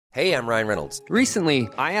Hey, I'm Ryan Reynolds. Recently,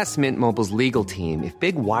 I asked Mint Mobile's legal team if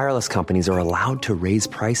big wireless companies are allowed to raise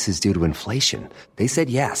prices due to inflation. They said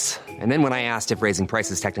yes. And then when I asked if raising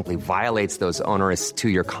prices technically violates those onerous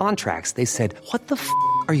two-year contracts, they said, "What the f***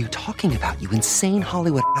 are you talking about, you insane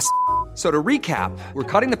Hollywood ass?" So to recap, we're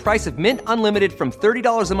cutting the price of Mint Unlimited from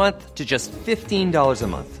 $30 a month to just $15 a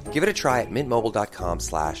month. Give it a try at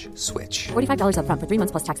mintmobile.com/switch. $45 up front for 3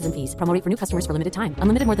 months plus taxes and fees. Promo rate for new customers for limited time.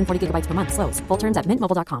 Unlimited more than 40 gigabytes per month. Slows full terms at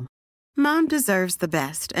mintmobile.com. Mom deserves the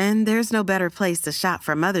best, and there's no better place to shop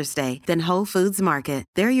for Mother's Day than Whole Foods Market.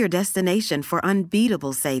 They're your destination for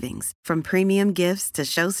unbeatable savings, from premium gifts to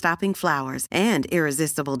show-stopping flowers and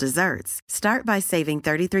irresistible desserts. Start by saving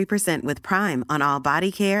 33% with Prime on all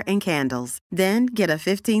body care and candles. Then get a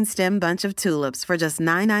 15-stem bunch of tulips for just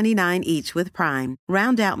 $9.99 each with Prime.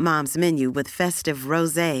 Round out Mom's menu with festive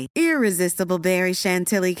rosé, irresistible berry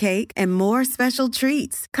chantilly cake, and more special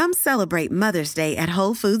treats. Come celebrate Mother's Day at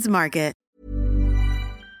Whole Foods Market.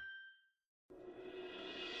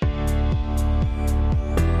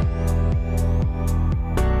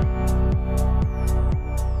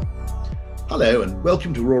 Hello and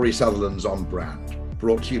welcome to Rory Sutherland's On Brand,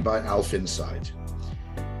 brought to you by Alf Insight.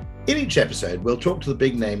 In each episode, we'll talk to the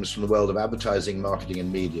big names from the world of advertising, marketing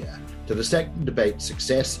and media to dissect and debate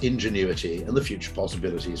success, ingenuity and the future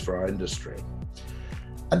possibilities for our industry.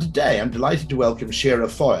 And today I'm delighted to welcome Shira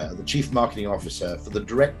Foyer, the Chief Marketing Officer for the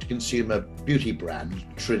direct-to-consumer beauty brand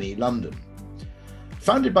Trinny London.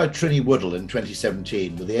 Founded by Trinny Woodall in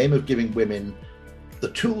 2017 with the aim of giving women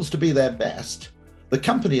the tools to be their best, the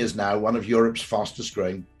company is now one of Europe's fastest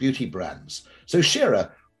growing beauty brands. So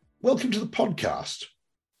Shira, welcome to the podcast.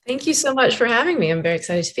 Thank you so much for having me. I'm very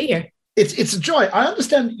excited to be here. It's a joy. I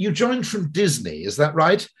understand you joined from Disney, is that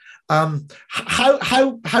right? How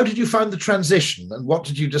did you find the transition and what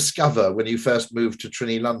did you discover when you first moved to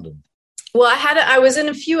Trinny London? Well, I was in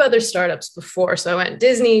a few other startups before. So I went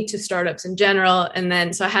Disney to startups in general. And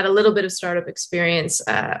then, so I had a little bit of startup experience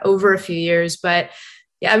over a few years, but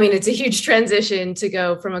yeah, I mean, it's a huge transition to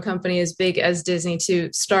go from a company as big as Disney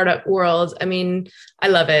to startup world. I mean, I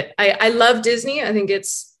love it. I love Disney.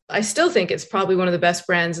 I still think it's probably one of the best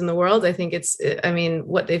brands in the world. I think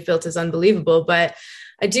what they've built is unbelievable, but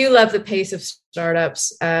I do love the pace of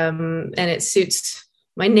startups and it suits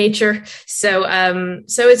my nature. So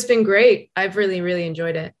it's been great. I've really, really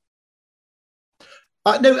enjoyed it.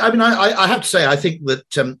 No, I mean, I have to say, I think that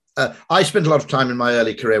I spent a lot of time in my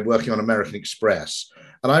early career working on American Express.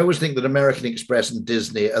 And I always think that American Express and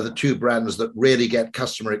Disney are the two brands that really get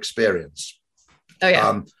customer experience. Oh,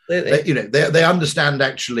 yeah, absolutely. They understand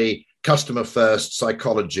actually customer first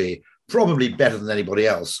psychology probably better than anybody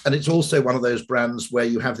else. And it's also one of those brands where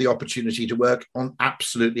you have the opportunity to work on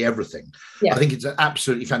absolutely everything. Yeah. I think it's an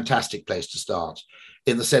absolutely fantastic place to start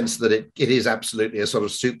in the sense that it is absolutely a sort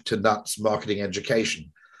of soup to nuts marketing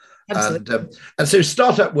education. Absolutely. And so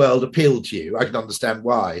startup world appealed to you. I can understand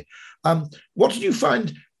why. What did you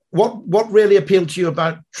find? What really appealed to you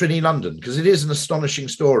about Trinny London? Because it is an astonishing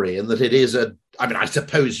story in that it is I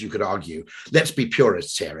suppose you could argue, let's be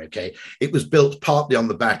purists here, okay? It was built partly on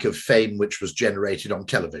the back of fame, which was generated on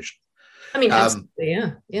television. I mean,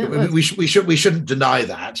 absolutely, yeah. We shouldn't deny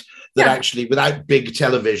that actually without big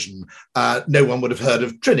television, no one would have heard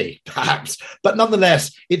of Trinny, perhaps. But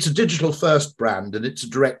nonetheless, it's a digital first brand and it's a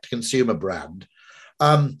direct consumer brand.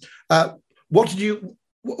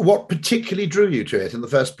 What particularly drew you to it in the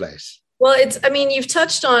first place? Well, you've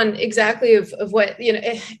touched on exactly of what,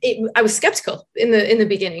 I was skeptical in the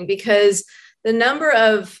beginning because the number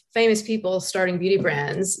of famous people starting beauty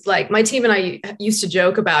brands, like my team and I used to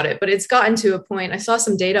joke about it, but it's gotten to a point, I saw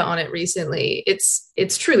some data on it recently.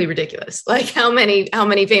 It's truly ridiculous. Like how many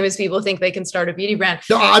famous people think they can start a beauty brand?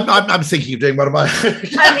 No, I'm thinking of doing one of my.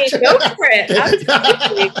 I mean, go for it.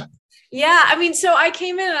 Absolutely. Yeah. I mean, so I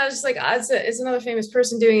came in and I was just like, it's another famous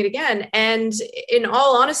person doing it again. And in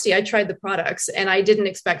all honesty, I tried the products and I didn't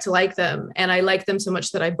expect to like them. And I liked them so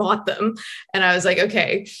much that I bought them. And I was like,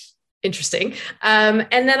 okay, interesting. And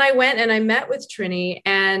then I went and I met with Trinny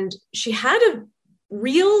and she had a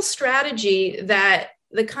real strategy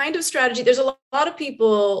the kind of strategy, there's a lot of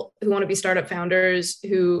people who want to be startup founders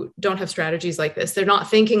who don't have strategies like this. They're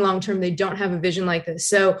not thinking long-term. They don't have a vision like this.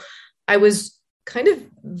 So I was kind of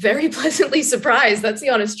very pleasantly surprised. That's the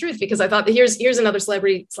honest truth, because I thought that here's another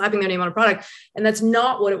celebrity slapping their name on a product. And that's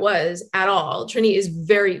not what it was at all. Trinny is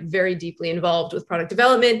very, very deeply involved with product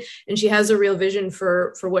development. And she has a real vision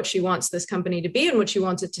for what she wants this company to be and what she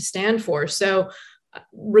wants it to stand for. So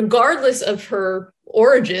regardless of her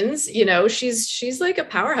origins, she's like a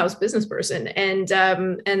powerhouse business person. And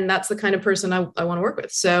that's the kind of person I want to work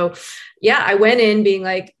with. So yeah, I went in being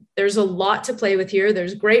like, there's a lot to play with here.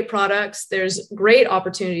 There's great products. There's great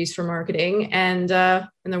opportunities for marketing. And there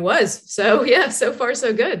was. So yeah, so far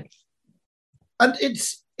so good. And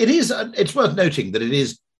it's worth noting that it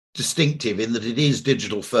is distinctive in that it is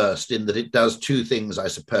digital first, in that it does two things, I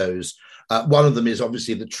suppose. One of them is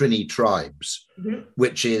obviously the Trini Tribes,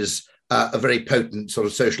 which is a very potent sort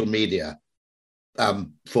of social media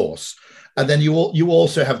force. And then you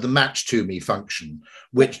also have the Match to Me function,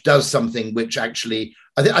 which does something which actually,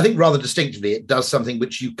 I think rather distinctively, it does something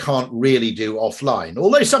which you can't really do offline.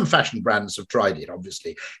 Although some fashion brands have tried it,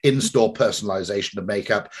 obviously, in-store personalization of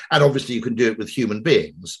makeup. And obviously you can do it with human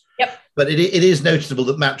beings. Yep. But it is noticeable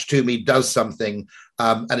that Match to Me does something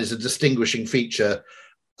and is a distinguishing feature.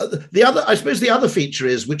 The other feature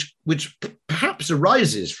is, which perhaps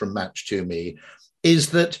arises from Match to Me,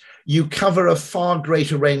 is that you cover a far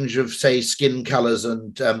greater range of, say, skin colors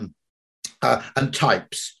and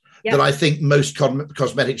types than I think most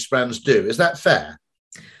cosmetics brands do. Is that fair?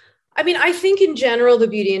 I mean, I think in general, the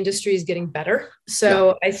beauty industry is getting better.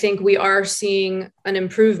 So I think we are seeing an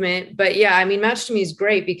improvement. But yeah, I mean, Match to Me is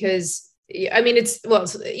great because, I mean,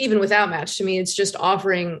 even without Match to Me, it's just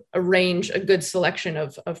offering a good selection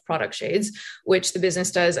of product shades, which the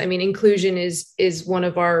business does. I mean, inclusion is one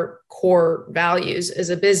of our core values as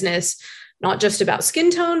a business, not just about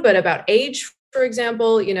skin tone, but about age. For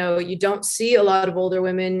example, you don't see a lot of older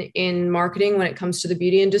women in marketing when it comes to the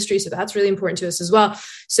beauty industry. So that's really important to us as well.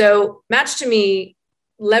 So Match to Me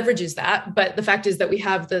leverages that, but the fact is that we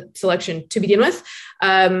have the selection to begin with.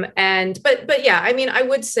 But yeah, I mean, I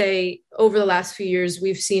would say over the last few years,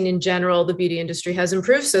 we've seen in general, the beauty industry has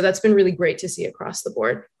improved. So that's been really great to see across the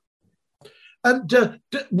board. And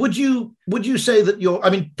would you say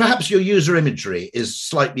that perhaps your user imagery is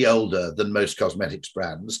slightly older than most cosmetics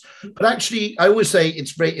brands, but actually I always say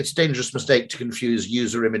it's a dangerous mistake to confuse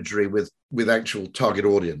user imagery with actual target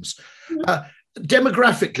audience.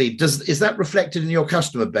 Demographically, is that reflected in your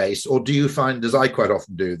customer base, or do you find, as I quite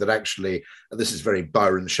often do, that actually, and this is very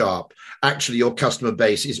Byron Sharp, actually your customer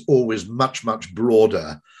base is always much, much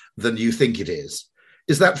broader than you think it is?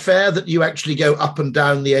 Is that fair that you actually go up and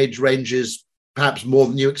down the age ranges, perhaps more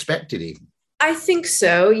than you expected even? I think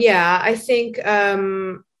so, yeah. I think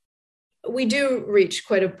we do reach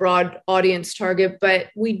quite a broad audience target, but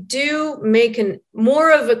we do make more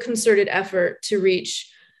of a concerted effort to reach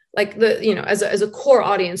as a core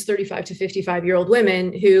audience, 35 to 55-year-old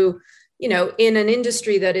women who, in an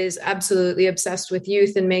industry that is absolutely obsessed with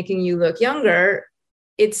youth and making you look younger,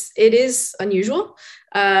 it is unusual.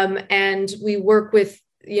 And we work with,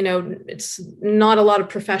 it's not a lot of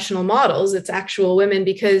professional models, it's actual women,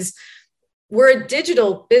 because we're a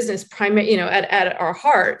digital business at our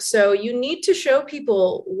heart. So you need to show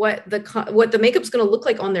people what the makeup's going to look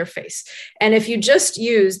like on their face. And if you just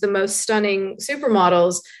use the most stunning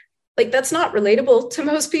supermodels, that's not relatable to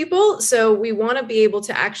most people. So we want to be able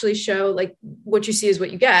to actually show what you see is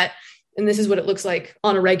what you get. And this is what it looks like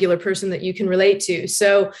on a regular person that you can relate to.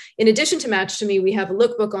 So in addition to Match to Me, we have a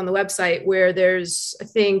lookbook on the website where there's, I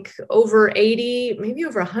think, over 80, maybe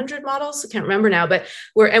over 100 models. I can't remember now, and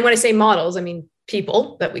when I say models, I mean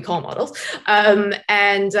people that we call models.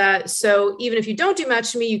 So even if you don't do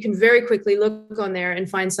Match to Me, you can very quickly look on there and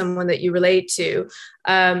find someone that you relate to.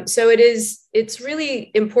 So it's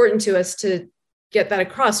really important to us to get that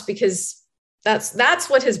across, because that's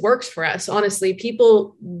what has worked for us. Honestly,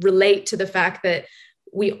 people relate to the fact that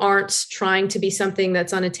we aren't trying to be something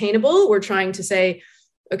that's unattainable. We're trying to say,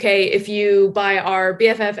 okay, if you buy our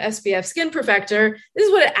BFF SPF Skin Perfector, this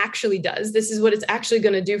is what it actually does. This is what it's actually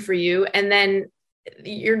going to do for you. And then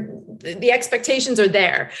the expectations are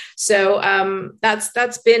there. So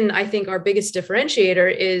that's been, I think, our biggest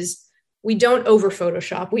differentiator is we don't over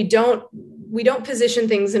Photoshop. We don't position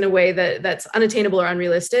things in a way that's unattainable or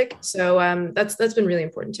unrealistic. So that's been really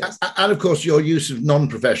important to us. And of course, your use of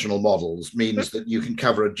non-professional models means that you can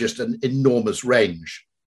cover just an enormous range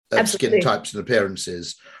of skin types and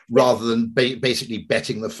appearances, rather than basically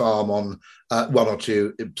betting the farm on one or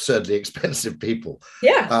two absurdly expensive people.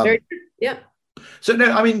 Yeah, very true. Yeah. So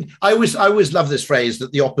no, I mean, I always love this phrase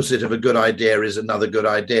that the opposite of a good idea is another good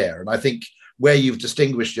idea, and I think where you've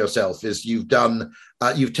distinguished yourself is you've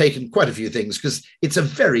taken quite a few things, because it's a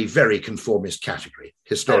very, very conformist category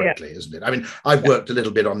historically, isn't it? I mean, I've worked a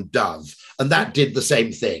little bit on Dove, and that did the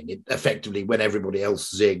same thing. It effectively, when everybody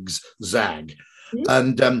else zigs, zag.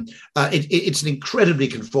 And it's an incredibly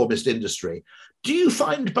conformist industry. Do you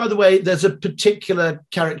find, by the way, there's a particular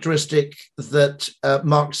characteristic that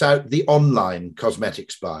marks out the online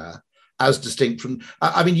cosmetics buyer as distinct from,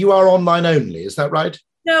 I mean, you are online only, is that right?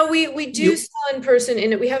 No, we do sell in person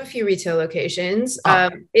in it. We have a few retail locations.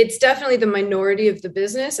 It's definitely the minority of the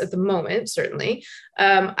business at the moment, certainly.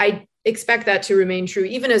 I expect that to remain true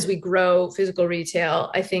even as we grow physical retail.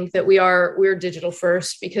 I think that we're digital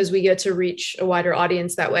first because we get to reach a wider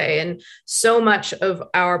audience that way. And so much of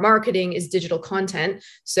our marketing is digital content.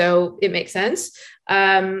 So it makes sense.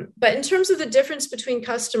 But in terms of the difference between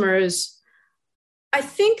customers, I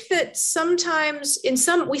think that sometimes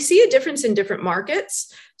we see a difference in different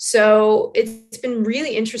markets. So it's been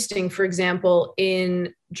really interesting, for example,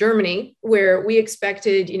 in Germany, where we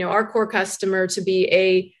expected, our core customer to be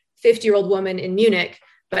a 50-year-old woman in Munich,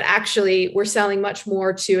 but actually we're selling much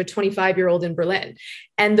more to a 25-year-old in Berlin.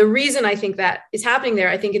 And the reason I think that is happening there,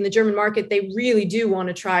 I think in the German market, they really do want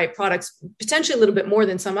to try products potentially a little bit more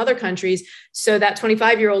than some other countries. So that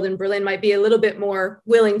 25-year-old in Berlin might be a little bit more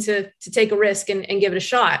willing to take a risk and give it a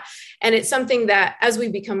shot. And it's something that as we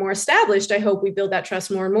become more established, I hope we build that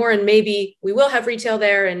trust more and more. And maybe we will have retail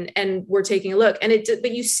there and we're taking a look.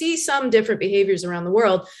 But you see some different behaviors around the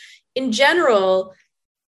world. In general,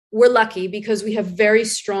 we're lucky because we have very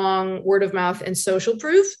strong word of mouth and social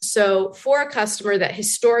proof. So for a customer that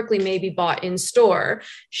historically maybe bought in store,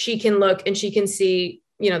 she can look and she can see,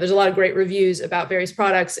 there's a lot of great reviews about various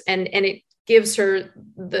products and it gives her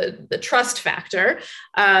the trust factor.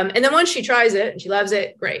 And then once she tries it and she loves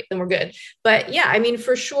it, great, then we're good. But yeah, I mean,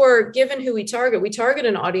 for sure, given who we target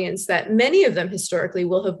an audience that many of them historically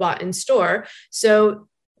will have bought in store. So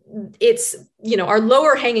it's, our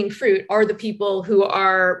lower hanging fruit are the people who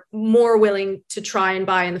are more willing to try and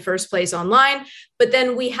buy in the first place online. But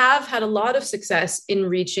then we have had a lot of success in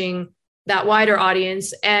reaching that wider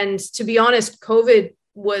audience. And to be honest, COVID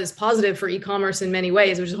was positive for e-commerce in many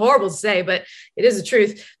ways, which is horrible to say, but it is the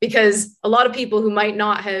truth because a lot of people who might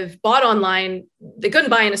not have bought online, they couldn't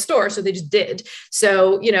buy in a store, so they just did.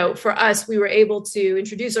 So, for us, we were able to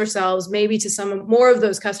introduce ourselves maybe to some more of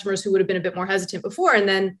those customers who would have been a bit more hesitant before. And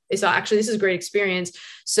then they saw, actually, this is a great experience.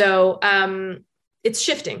 So, it's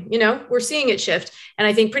shifting, we're seeing it shift. And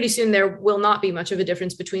I think pretty soon there will not be much of a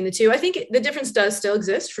difference between the two. I think the difference does still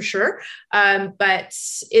exist for sure. But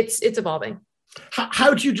it's evolving.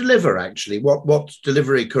 How do you deliver, actually? What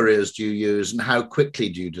delivery couriers do you use and how quickly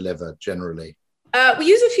do you deliver generally? We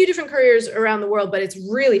use a few different couriers around the world, but it's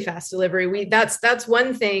really fast delivery. That's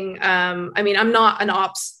one thing. I mean, I'm not an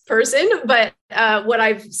ops person, but what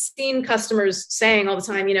I've seen customers saying all the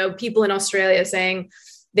time, people in Australia saying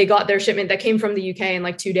they got their shipment that came from the UK in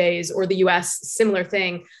like 2 days, or the US, similar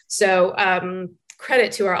thing. So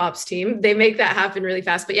credit to our ops team. They make that happen really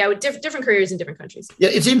fast. But yeah, with different couriers in different countries. Yeah,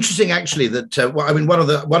 it's interesting actually that,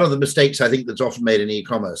 one of the mistakes I think that's often made in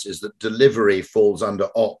e-commerce is that delivery falls under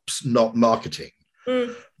ops, not marketing.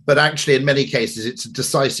 But actually, in many cases, it's a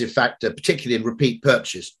decisive factor, particularly in repeat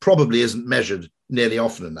purchase, probably isn't measured nearly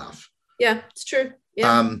often enough. Yeah, it's true.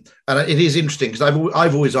 Yeah. And it is interesting because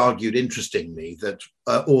I've always argued, interestingly, that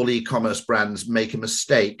all e-commerce brands make a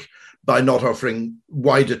mistake by not offering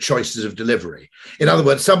wider choices of delivery. In other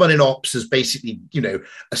words, someone in ops has basically,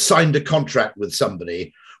 signed a contract with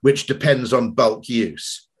somebody which depends on bulk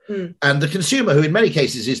use. And the consumer, who in many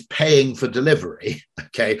cases is paying for delivery,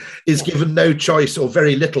 is given no choice or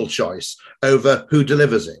very little choice over who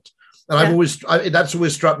delivers it. And that's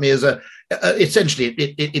always struck me as essentially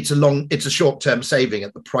it's a short-term saving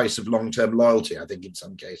at the price of long-term loyalty, I think, in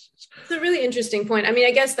some cases. It's a really interesting point. I mean,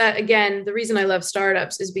 I guess that, again, the reason I love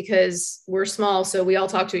startups is because we're small, so we all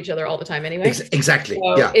talk to each other all the time anyway. Exactly.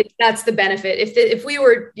 So yeah. That's the benefit. If we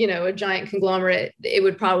were, a giant conglomerate, it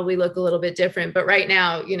would probably look a little bit different. But right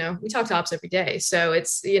now, we talk to ops every day. So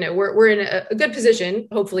it's, we're in a good position.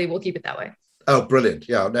 Hopefully we'll keep it that way. Oh, brilliant.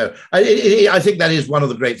 Yeah, no, I think that is one of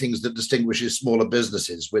the great things that distinguishes smaller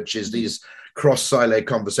businesses, which is these cross-silo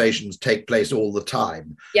conversations take place all the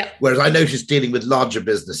time. Yeah. Whereas I noticed dealing with larger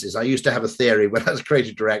businesses, I used to have a theory when I was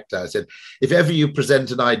creative director. I said, if ever you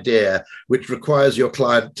present an idea which requires your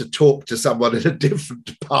client to talk to someone in a different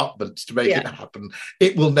department to make it happen,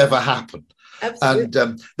 it will never happen. Absolutely.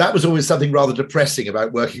 And that was always something rather depressing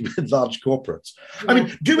about working with large corporates. Yeah. I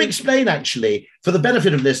mean, do explain, actually, for the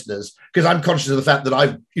benefit of listeners, because I'm conscious of the fact that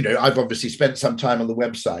I've obviously spent some time on the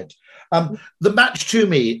website. The Match to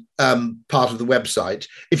Me part of the website,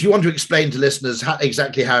 if you want to explain to listeners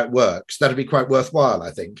exactly how it works, that'd be quite worthwhile,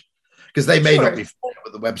 I think, because they may not be familiar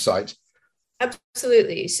with the website.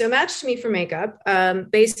 Absolutely. So Match to Me for Makeup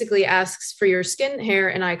basically asks for your skin, hair,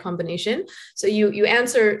 and eye combination. So you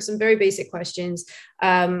answer some very basic questions.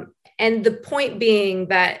 And the point being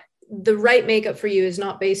that the right makeup for you is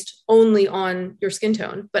not based only on your skin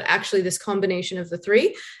tone, but actually this combination of the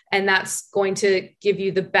three. And that's going to give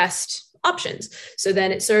you the best options. So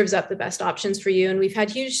then it serves up the best options for you. And we've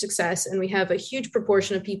had huge success, and we have a huge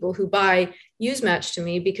proportion of people who use Match to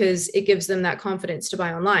Me because it gives them that confidence to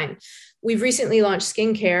buy online. We've recently launched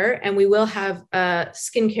skincare, and we will have a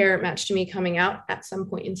skincare Match to Me coming out at some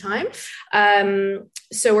point in time.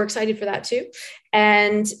 So we're excited for that too.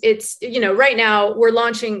 And it's, right now we're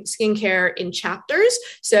launching skincare in chapters.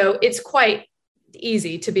 So it's quite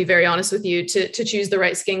easy, to be very honest with you, to choose the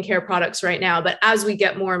right skincare products right now. But as we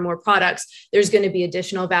get more and more products, there's going to be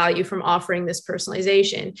additional value from offering this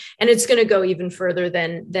personalization. And it's going to go even further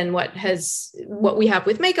than what we have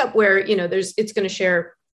with makeup, where, it's going to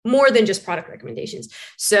share more than just product recommendations.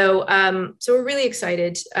 So we're really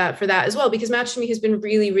excited for that as well, because Match to Me has been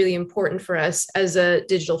really, really important for us as a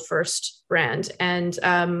digital first brand. And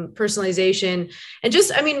personalization, and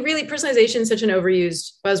really personalization is such an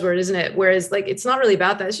overused buzzword, isn't it? Whereas it's not really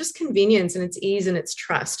about that. It's just convenience, and it's ease, and it's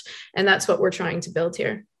trust. And that's what we're trying to build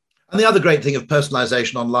here. And the other great thing of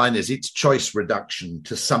personalization online is it's choice reduction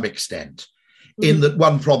to some extent. Mm-hmm. In that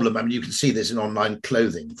one problem, you can see this in online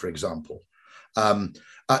clothing, for example. One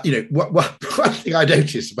thing I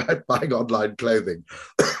noticed about buying online clothing,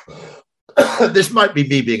 this might be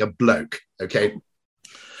me being a bloke, okay?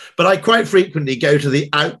 But I quite frequently go to the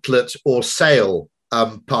outlet or sale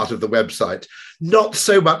part of the website, not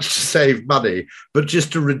so much to save money, but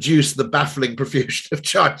just to reduce the baffling profusion of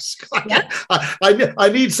choice. Yeah. I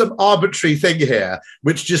need some arbitrary thing here,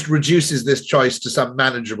 which just reduces this choice to some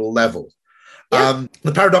manageable level. Yeah.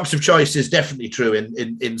 The paradox of choice is definitely true in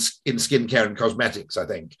skincare and cosmetics, I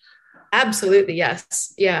think. Absolutely.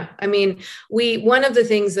 Yes. Yeah. One of the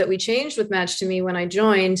things that we changed with Match to Me when I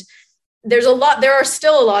joined, there are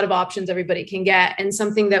still a lot of options everybody can get. And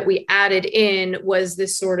something that we added in was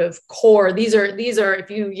this sort of core. These are, if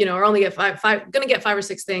you, are only get going to get 5 or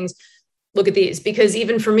 6 things, look at these. Because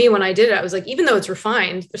even for me, when I did it, I was like, even though it's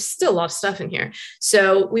refined, there's still a lot of stuff in here.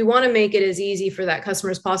 So we want to make it as easy for that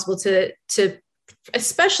customer as possible to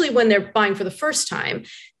especially when they're buying for the first time,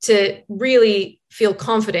 to really feel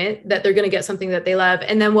confident that they're going to get something that they love.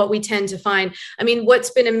 And then what we tend to find,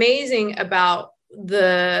 what's been amazing about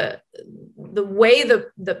the way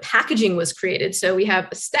the packaging was created. So we have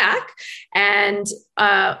a stack, and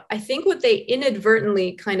I think what they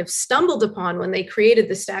inadvertently kind of stumbled upon when they created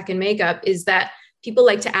the stack in makeup is that people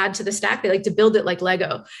like to add to the stack. They like to build it like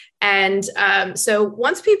Lego. And so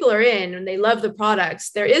once people are in and they love the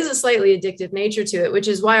products, there is a slightly addictive nature to it, which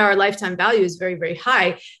is why our lifetime value is very, very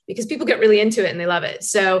high, because people get really into it and they love it.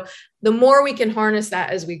 So the more we can harness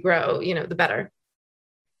that as we grow, the better.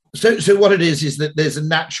 So what it is that there's a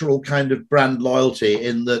natural kind of brand loyalty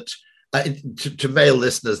in that, to male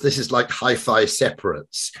listeners, this is like hi-fi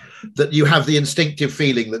separates, that you have the instinctive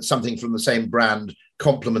feeling that something from the same brand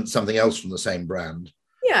complements something else from the same brand.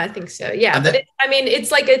 Yeah, I think so. Yeah. But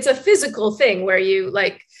it's a physical thing where you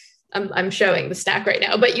I'm showing the stack right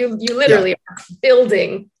now, but you literally are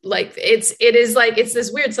building, it's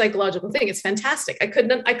this weird psychological thing. It's fantastic. I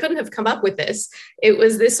couldn't have come up with this. It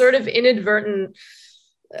was this sort of inadvertent,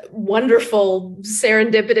 wonderful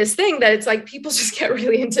serendipitous thing that it's like people just get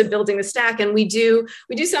really into building the stack. And we do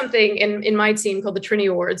something in my team called the Trini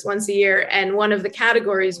Awards once a year, and one of the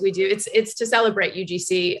categories we do, it's to celebrate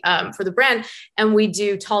UGC for the brand, and we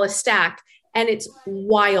do tallest stack. And it's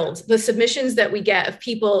wild, the submissions that we get of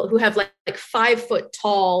people who have like 5 foot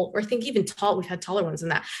tall, or I think even tall, we've had taller ones than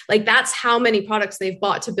that. That's how many products they've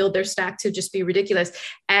bought to build their stack to just be ridiculous.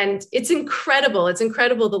 And it's incredible. It's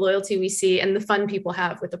incredible, the loyalty we see and the fun people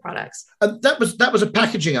have with the products. And that was a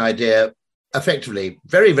packaging idea, effectively.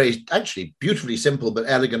 Very, very, actually beautifully simple, but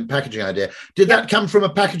elegant packaging idea. Did that come from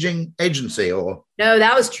a packaging agency or? No,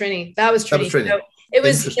 that was Trini. So, it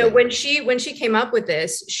was, when she came up with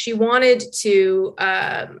this, she wanted to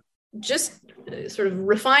just sort of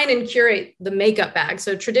refine and curate the makeup bag.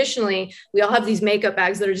 So traditionally, we all have these makeup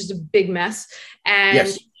bags that are just a big mess. And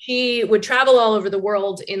yes, she would travel all over the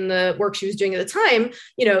world in the work she was doing at the time,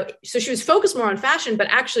 so she was focused more on fashion, but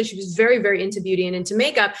actually she was very, very into beauty and into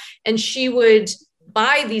makeup. And she would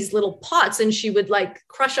buy these little pots and she would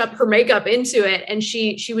crush up her makeup into it. And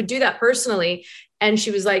she would do that personally. And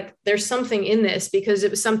she was like, there's something in this, because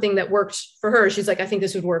it was something that worked for her. She's like, I think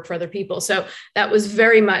this would work for other people. So that was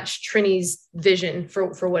very much Trini's vision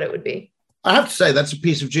for what it would be. I have to say that's a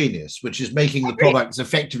piece of genius, which is making the products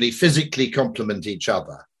effectively physically complement each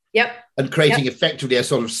other. Yep. And creating effectively a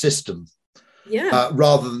sort of system. Yeah.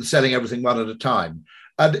 Rather than selling everything one at a time.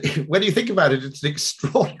 And when you think about it, it's an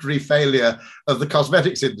extraordinary failure of the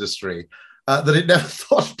cosmetics industry that it never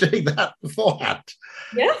thought of doing that beforehand.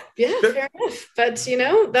 Yeah, fair enough. But,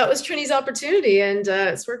 that was Trini's opportunity, and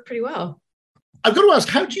it's worked pretty well. I've got to ask,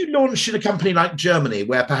 how do you launch in a company like Germany,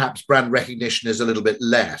 where perhaps brand recognition is a little bit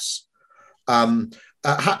less?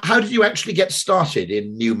 How did you actually get started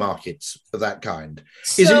in new markets of that kind?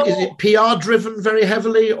 Is it PR driven very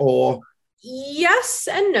heavily, or? Yes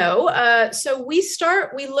and no. So we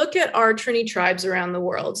look at our Trini tribes around the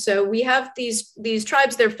world. So we have these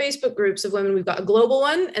tribes, they're Facebook groups of women. We've got a global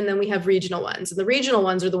one, and then we have regional ones. And the regional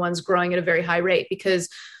ones are the ones growing at a very high rate, because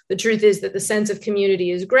the truth is that the sense of community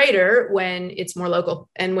is greater when it's more local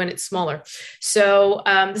and when it's smaller. So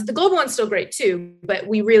the global one's still great too, but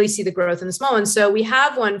we really see the growth in the small ones. So we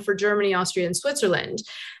have one for Germany, Austria, and Switzerland.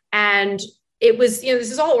 And it was,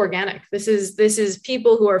 this is all organic. This is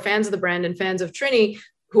people who are fans of the brand and fans of Trini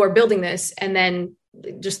who are building this, and then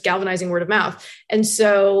just galvanizing word of mouth. And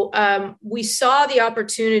so we saw the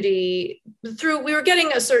opportunity we were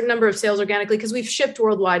getting a certain number of sales organically because we've shipped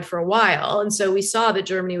worldwide for a while. And so we saw that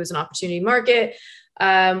Germany was an opportunity market.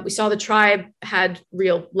 We saw the tribe had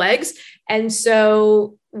real legs. And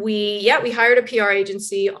so we hired a PR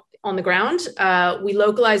agency on the ground. We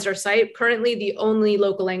localized our site. Currently, the only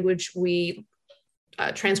local language we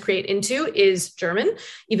transcreate into is German,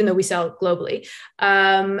 even though we sell globally.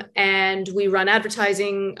 And we run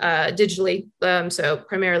advertising digitally, so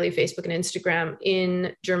primarily Facebook and Instagram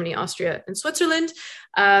in Germany, Austria, and Switzerland.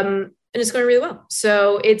 And it's going really well.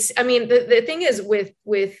 So the thing is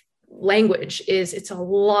with language is it's a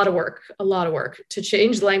lot of work to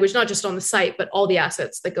change the language, not just on the site, but all the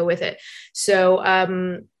assets that go with it. So,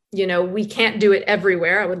 we can't do it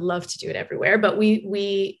everywhere. I would love to do it everywhere, but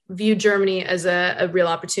we view Germany as a real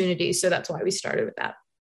opportunity. So that's why we started with that.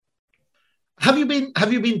 Have you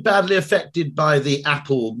been badly affected by the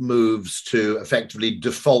Apple moves to effectively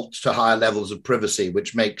default to higher levels of privacy,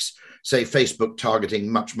 which makes, say, Facebook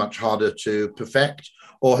targeting much, much harder to perfect?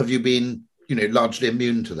 Or have you been, largely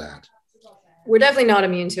immune to that? We're definitely not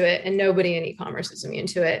immune to it, and nobody in e-commerce is immune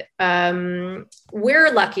to it.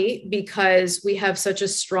 We're lucky because we have such a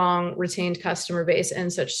strong retained customer base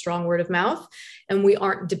and such strong word of mouth, and we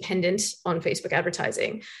aren't dependent on Facebook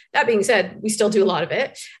advertising. That being said, we still do a lot of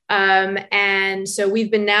it. And so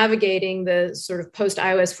we've been navigating the sort of post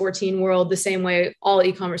iOS 14 world the same way all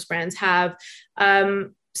e-commerce brands have.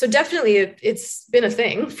 So definitely it's been a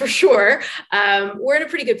thing for sure. We're in a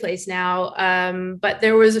pretty good place now. But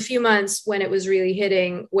there was a few months when it was really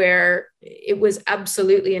hitting where it was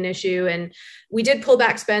absolutely an issue. And we did pull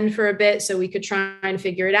back spend for a bit so we could try and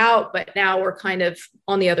figure it out. But now we're kind of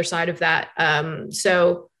on the other side of that.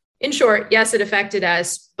 So in short, yes, it affected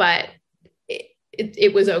us, but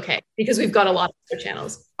it was okay because we've got a lot of other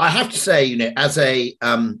channels. I have to say, as a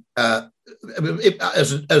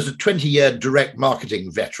 20-year direct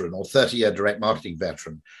marketing veteran or 30-year direct marketing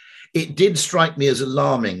veteran, it did strike me as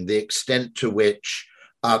alarming the extent to which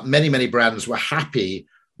many, many brands were happy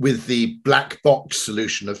with the black box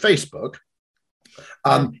solution of Facebook,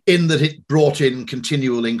 in that it brought in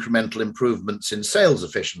continual incremental improvements in sales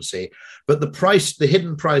efficiency. But the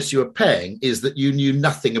hidden price you were paying is that you knew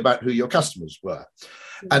nothing about who your customers were.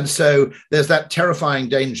 And so there's that terrifying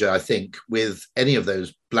danger, I think, with any of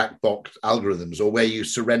those black box algorithms or where you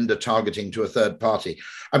surrender targeting to a third party.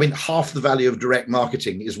 I mean, half the value of direct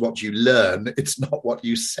marketing is what you learn. It's not what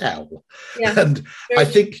you sell. Yeah. And I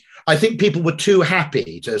think people were too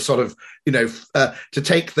happy to sort of, to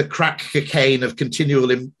take the crack cocaine of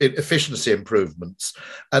continual efficiency improvements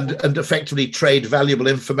and effectively trade valuable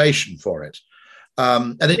information for it.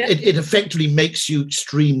 It effectively makes you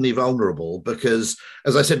extremely vulnerable because,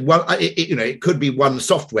 as I said, it could be one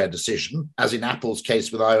software decision, as in Apple's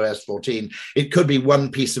case with iOS 14. It could be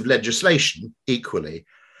one piece of legislation equally,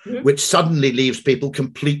 which suddenly leaves people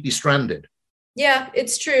completely stranded. Yeah,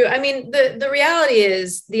 it's true. I mean, the reality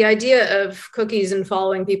is the idea of cookies and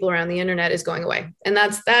following people around the internet is going away. And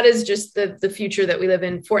that is just the future that we live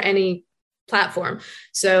in for any platform.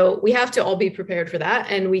 So we have to all be prepared for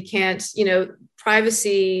that. And we can't,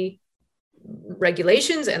 privacy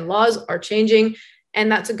regulations and laws are changing,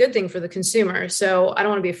 and that's a good thing for the consumer. So I don't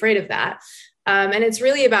want to be afraid of that. And it's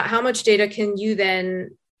really about how much data can you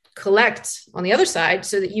then collect on the other side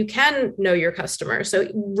so that you can know your customer. So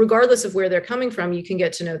regardless of where they're coming from, you can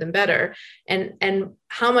get to know them better. And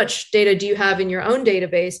how much data do you have in your own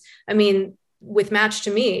database? I mean, with Match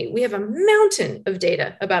to Me, we have a mountain of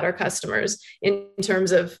data about our customers in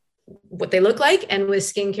terms of what they look like. And with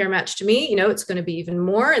Skincare Match to Me, it's going to be even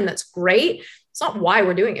more. And that's great. It's not why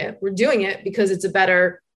we're doing it. We're doing it because it's a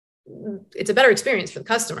better it's a better experience for the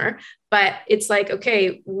customer, but it's like,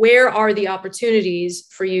 okay, where are the opportunities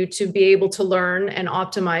for you to be able to learn and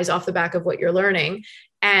optimize off the back of what you're learning?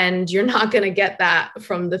 And you're not going to get that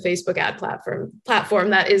from the Facebook ad platform,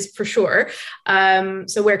 that is for sure.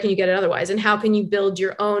 So where can you get it otherwise? And how can you build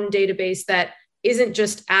your own database that isn't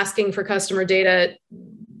just asking for customer data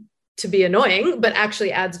to be annoying, but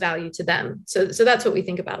actually adds value to them? So that's what we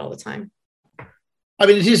think about all the time. I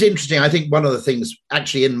mean, it is interesting. I think one of the things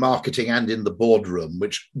actually in marketing and in the boardroom,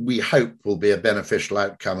 which we hope will be a beneficial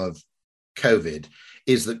outcome of COVID,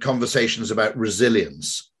 is that conversations about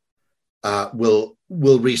resilience will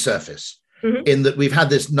resurface, in that we've had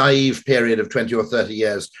this naive period of 20 or 30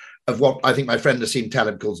 years of what I think my friend Nassim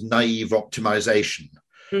Taleb calls naive optimization,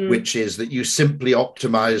 which is that you simply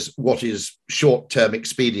optimize what is short-term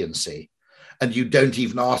expediency and you don't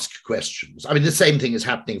even ask questions. I mean, the same thing is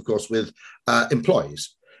happening, of course, with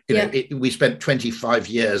employees. We spent 25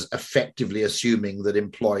 years effectively assuming that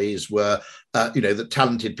employees were, that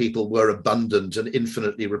talented people were abundant and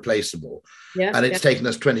infinitely replaceable. And it's taken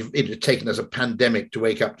us a pandemic to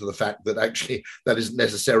wake up to the fact that actually that isn't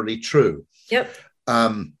necessarily true.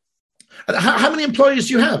 And how many employees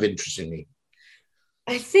do you have, interestingly?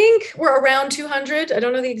 I think we're around 200. I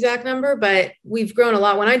don't know the exact number, but we've grown a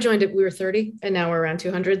lot. When I joined it, we were 30 and now we're around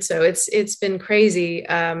 200. So it's been crazy.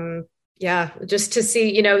 Just to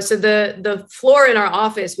see, so the floor in our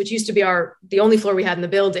office, which used to be the only floor we had in the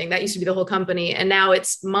building, that used to be the whole company. And now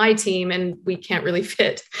it's my team and we can't really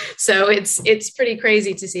fit. So it's pretty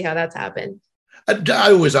crazy to see how that's happened.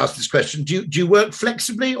 I always ask this question. Do you work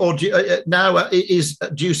flexibly, or do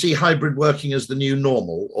you see hybrid working as the new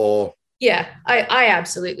normal, or? Yeah, I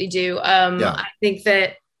absolutely do. I think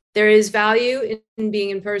that there is value in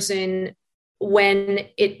being in person when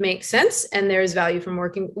it makes sense, and there is value from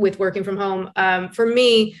working from home. For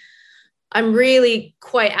me, I'm really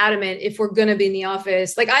quite adamant if we're going to be in the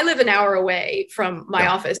office. Like, I live an hour away from my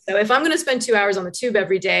office. So if I'm going to spend 2 hours on the tube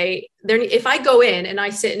every day, if I go in and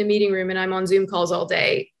I sit in a meeting room and I'm on Zoom calls all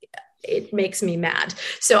day, it makes me mad.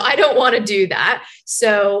 So I don't want to do that.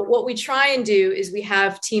 So what we try and do is we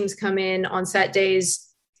have teams come in on set days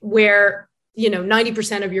where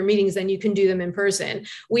 90% of your meetings, then you can do them in person.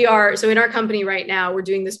 So in our company right now, we're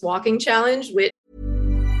doing this walking challenge, which.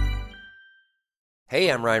 Hey,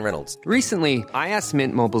 I'm Ryan Reynolds. Recently, I asked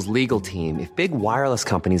Mint Mobile's legal team if big wireless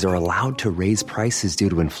companies are allowed to raise prices due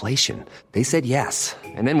to inflation. They said yes.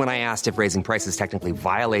 And then when I asked if raising prices technically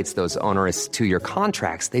violates those onerous 2-year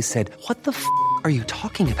contracts, they said, "What the f*** are you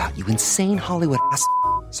talking about, you insane Hollywood ass?"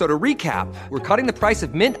 So to recap, we're cutting the price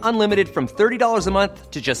of Mint Unlimited from $30 a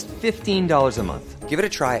month to just $15 a month. Give it a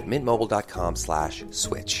try at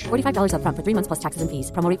mintmobile.com/switch. $45 up front for 3 months plus taxes and fees.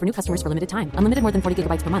 Promo rate for new customers for limited time. Unlimited more than 40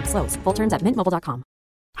 gigabytes per month. Slows full terms at mintmobile.com.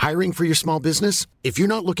 Hiring for your small business? If you're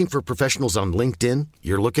not looking for professionals on LinkedIn,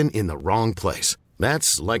 you're looking in the wrong place.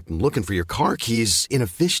 That's like looking for your car keys in a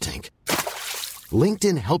fish tank.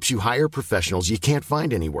 LinkedIn helps you hire professionals you can't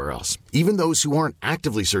find anywhere else, even those who aren't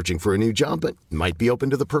actively searching for a new job but might be open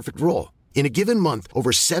to the perfect role. In a given month,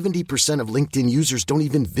 over 70% of LinkedIn users don't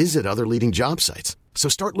even visit other leading job sites. So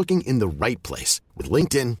start looking in the right place. With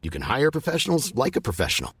LinkedIn, you can hire professionals like a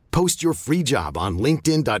professional. Post your free job on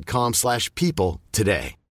linkedin.com/people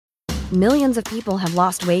today. Millions of people have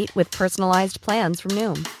lost weight with personalized plans from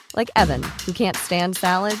Noom. Like Evan, who can't stand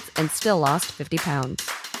salads and still lost 50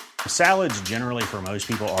 pounds. Salads generally for most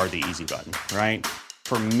people are the easy button, right?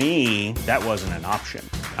 For me, that wasn't an option.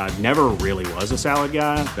 I never really was a salad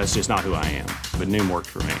guy. That's just not who I am. But Noom worked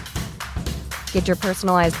for me. Get your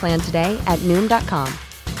personalized plan today at Noom.com.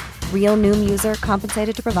 Real Noom user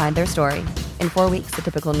compensated to provide their story. In 4 weeks, the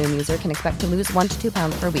typical Noom user can expect to lose 1 to 2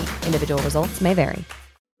 pounds per week. Individual results may vary.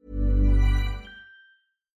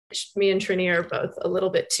 Me and Trini are both a little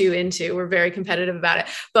bit too into. We're very competitive about it.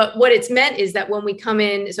 But what it's meant is that when we come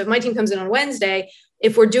in, so if my team comes in on Wednesday,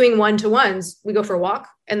 if we're doing one-to-ones, we go for a walk.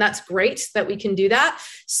 And that's great that we can do that.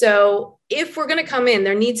 So if we're going to come in,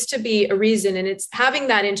 there needs to be a reason. And it's having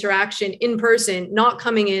that interaction in person, not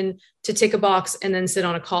coming in to tick a box and then sit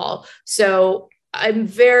on a call. So and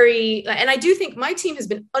I do think my team has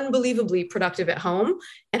been unbelievably productive at home,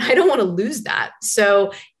 and I don't want to lose that.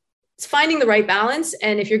 So it's finding the right balance.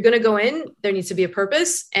 And if you're going to go in, there needs to be a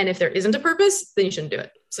purpose. And if there isn't a purpose, then you shouldn't do it.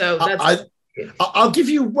 So that's... I'll give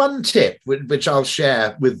you one tip, which I'll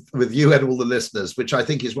share with you and all the listeners, which I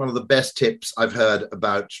think is one of the best tips I've heard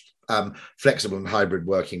about flexible and hybrid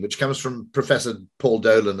working, which comes from Professor Paul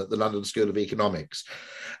Dolan at the London School of Economics.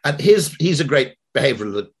 And he's a great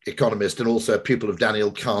behavioral economist and also a pupil of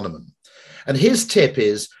Daniel Kahneman. And his tip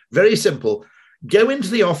is very simple. go into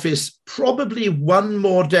the office probably one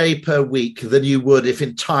more day per week than you would if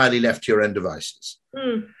entirely left to your own devices.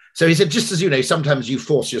 So he said, just as you know, sometimes you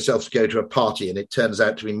force yourself to go to a party and it turns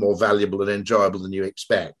out to be more valuable and enjoyable than you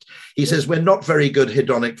expect. He says, we're not very good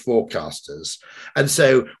hedonic forecasters. And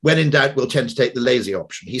so when in doubt, we'll tend to take the lazy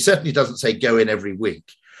option. He certainly doesn't say go in every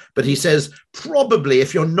week, but he says, probably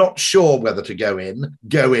if you're not sure whether to go in,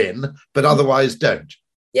 but otherwise don't.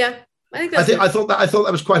 Yeah. I thought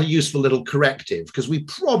that was quite a useful little corrective, because we've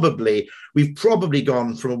probably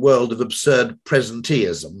gone from a world of absurd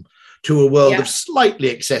presenteeism to a world of slightly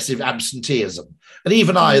excessive absenteeism. And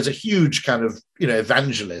even I, as a huge kind of,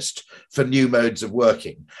 evangelist for new modes of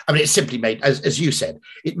working, I mean, it simply made, as you said,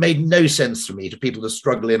 it made no sense for me to people to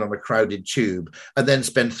struggle in on a crowded tube and then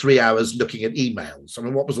spend 3 hours looking at emails. I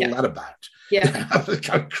mean, what was all that about? Yeah.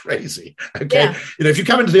 Kind of crazy. Okay. Yeah. If you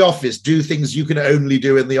come into the office, do things you can only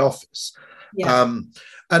do in the office. Yeah.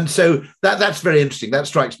 And so that's very interesting. That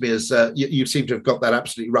strikes me as you seem to have got that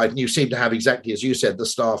absolutely right. And you seem to have, exactly as you said, the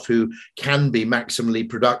staff who can be maximally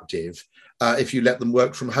productive if you let them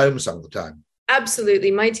work from home some of the time.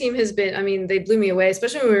 Absolutely. My team has been, they blew me away,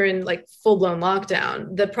 especially when we were in like full-blown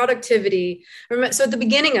lockdown. The productivity, so at the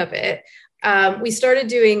beginning of it, we started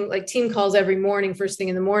doing like team calls every morning, first thing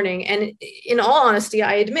in the morning. And in all honesty,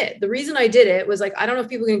 I admit the reason I did it was like, I don't know if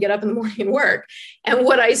people can get up in the morning and work. And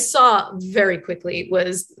what I saw very quickly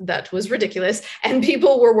was that was ridiculous. And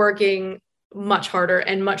people were working much harder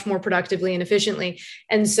and much more productively and efficiently.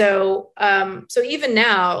 And so, so even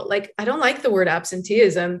now, like, I don't like the word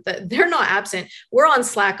absenteeism, that they're not absent. We're on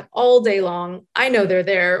Slack all day long. I know they're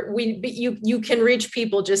there. You can reach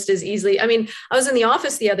people just as easily. I mean, I was in the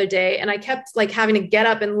office the other day and I kept like having to get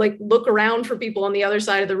up and like look around for people on the other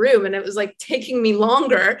side of the room. And it was like taking me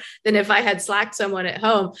longer than if I had Slacked someone at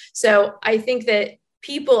home. So I think that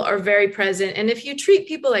people are very present. And if you treat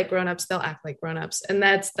people like grownups, they'll act like grownups. And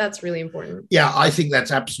that's really important. Yeah, I think that's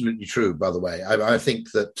absolutely true, by the way. I think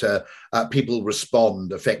that people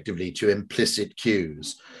respond effectively to implicit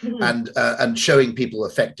cues. Mm-hmm. And showing people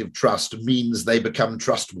effective trust means they become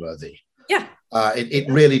trustworthy. Yeah.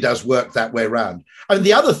 It really does work that way around. I mean,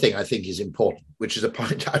 the other thing I think is important, which is a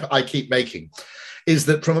point I keep making, is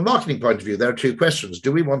that from a marketing point of view, there are two questions.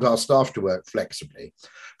 Do we want our staff to work flexibly?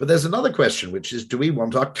 But there's another question, which is, do we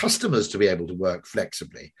want our customers to be able to work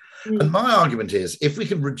flexibly? Mm. And my argument is, if we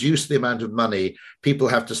can reduce the amount of money people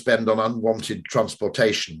have to spend on unwanted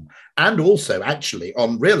transportation and also actually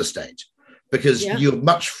on real estate, because you're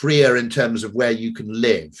much freer in terms of where you can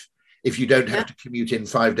live if you don't have to commute in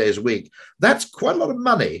 5 days a week, that's quite a lot of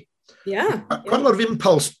money. Yeah. Quite a lot of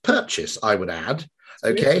impulse purchase, I would add.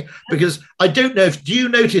 Okay, because I don't know do you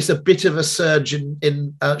notice a bit of a surge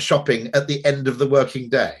in shopping at the end of the working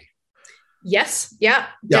day? Yes,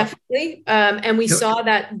 definitely. And we saw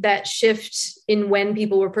that shift in when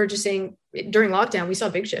people were purchasing during lockdown. We saw a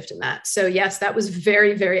big shift in that. So yes, that was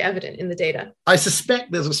very, very evident in the data. I suspect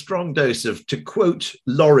there's a strong dose of, to quote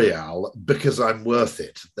L'Oreal, because I'm worth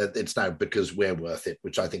it. That it's now because we're worth it,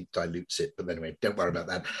 which I think dilutes it. But anyway, don't worry about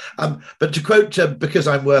that. But to quote because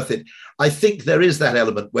I'm worth it, I think there is that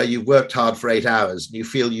element where you've worked hard for 8 hours and you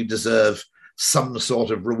feel you deserve some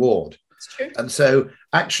sort of reward. True. And so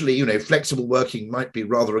actually, flexible working might be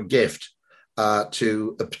rather a gift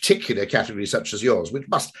to a particular category such as yours, which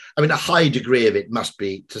a high degree of it must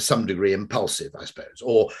be to some degree impulsive, I suppose,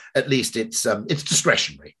 or at least it's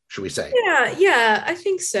discretionary, shall we say? Yeah, I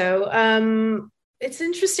think so. It's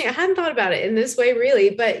interesting. I hadn't thought about it in this way,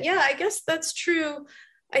 really, but yeah, I guess that's true.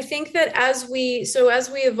 I think that as we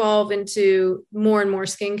evolve into more and more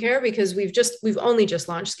skincare, because we've only just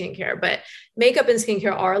launched skincare, but makeup and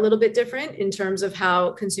skincare are a little bit different in terms of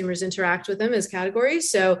how consumers interact with them as categories.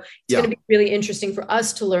 So it's going to be really interesting for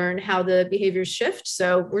us to learn how the behaviors shift.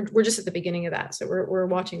 So we're just at the beginning of that. So we're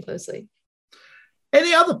watching closely.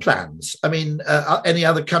 Any other plans? I mean, any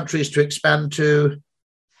other countries to expand to?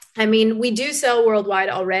 I mean, we do sell worldwide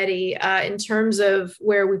already. In terms of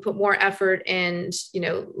where we put more effort and,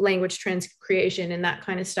 language transcreation and that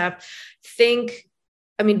kind of stuff. We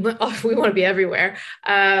want to be everywhere.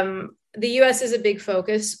 The US is a big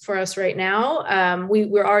focus for us right now.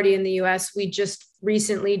 We're already in the US. We just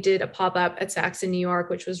recently did a pop-up at Saks in New York,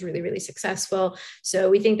 which was really, really successful. So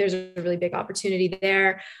we think there's a really big opportunity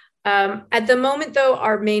there. At the moment, though,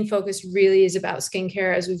 our main focus really is about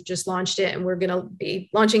skincare, as we've just launched it, and we're going to be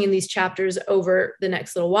launching in these chapters over the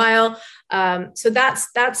next little while. So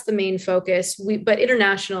that's the main focus. But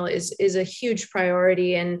international is a huge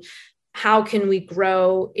priority, and how can we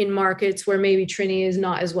grow in markets where maybe Trini is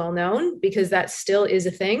not as well known, because that still is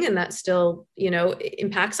a thing and that still,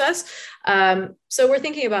 impacts us. So we're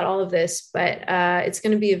thinking about all of this, but it's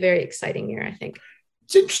going to be a very exciting year, I think.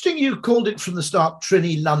 It's interesting you called it from the start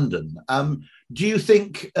Trini London. Do you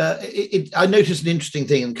think, I noticed an interesting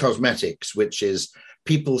thing in cosmetics, which is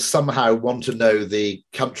people somehow want to know the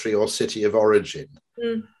country or city of origin.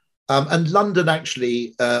 And London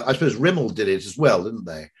actually, I suppose Rimmel did it as well, didn't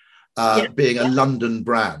they? Being a London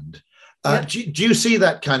brand. Do you see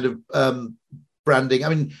that kind of branding? I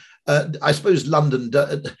mean, I suppose London,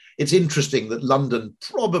 it's interesting that London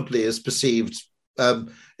probably is perceived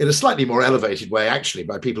in a slightly more elevated way, actually,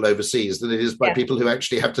 by people overseas than it is by people who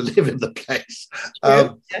actually have to live in the place.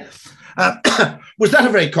 Was that a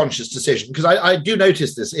very conscious decision? Because I do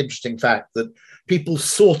notice this interesting fact that people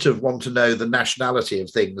sort of want to know the nationality of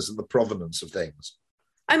things and the provenance of things.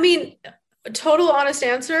 I mean, total honest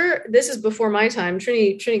answer, this is before my time.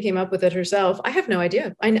 Trini came up with it herself. I have no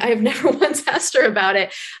idea. I have never once asked her about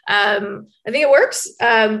it. I think it works.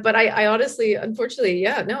 But I honestly, unfortunately,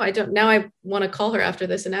 I don't. Now I want to call her after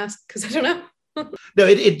this and ask, because I don't know. No,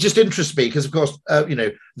 it just interests me because, of course,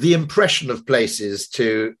 the impression of places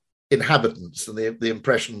to inhabitants and the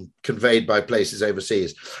impression conveyed by places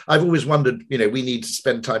overseas. I've always wondered, we need to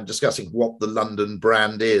spend time discussing what the London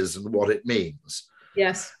brand is and what it means.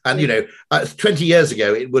 Yes. And, 20 years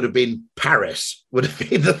ago, it would have been Paris, would have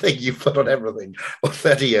been the thing you put on everything, or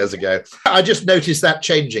 30 years ago. I just noticed that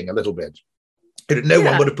changing a little bit. No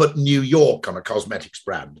one would have put New York on a cosmetics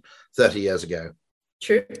brand 30 years ago.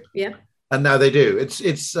 True. Yeah. And now they do.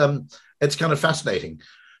 It's kind of fascinating.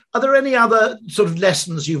 Are there any other sort of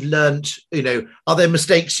lessons you've learned? Are there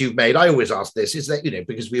mistakes you've made? I always ask this, is that,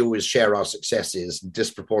 because we always share our successes and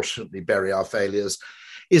disproportionately bury our failures.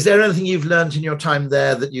 Is there anything you've learned in your time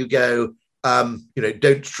there that you go,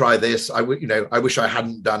 don't try this? I wish I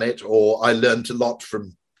hadn't done it, or I learned a lot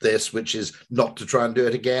from this, which is not to try and do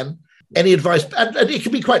it again. Any advice? And it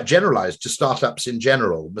can be quite generalized to startups in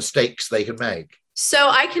general, mistakes they can make. So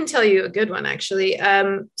I can tell you a good one, actually.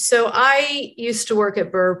 So I used to work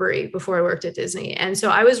at Burberry before I worked at Disney. And so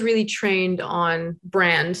I was really trained on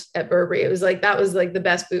brand at Burberry. That was the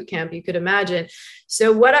best boot camp you could imagine.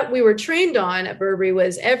 So what we were trained on at Burberry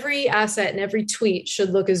was every asset and every tweet should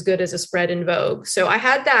look as good as a spread in Vogue. So I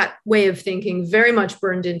had that way of thinking very much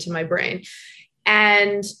burned into my brain.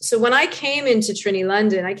 And so when I came into Trini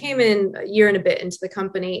London, I came in a year and a bit into the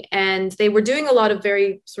company, and they were doing a lot of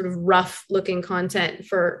very sort of rough looking content,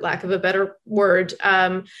 for lack of a better word.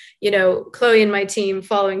 Chloe and my team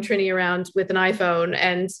following Trini around with an iPhone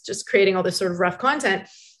and just creating all this sort of rough content.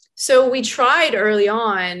 So we tried early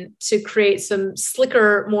on to create some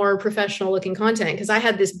slicker, more professional looking content, because I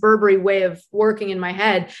had this Burberry way of working in my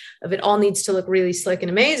head of it all needs to look really slick and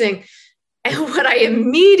amazing. And what I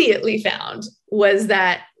immediately found was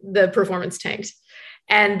that the performance tanked,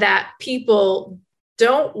 and that people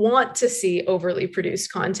don't want to see overly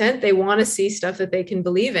produced content. They want to see stuff that they can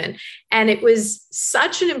believe in. And it was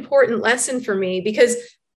such an important lesson for me, because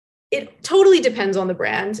it totally depends on the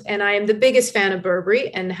brand. And I am the biggest fan of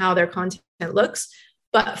Burberry and how their content looks.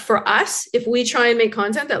 But for us, if we try and make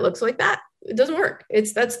content that looks like that, it doesn't work.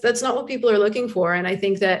 That's not what people are looking for. And I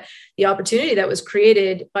think that the opportunity that was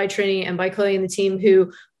created by Trini and by Chloe and the team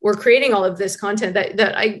who were creating all of this content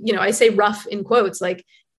that I say rough in quotes,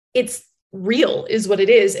 it's real is what it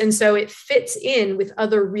is. And so it fits in with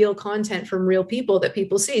other real content from real people that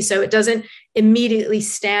people see. So it doesn't immediately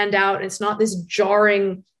stand out. And it's not this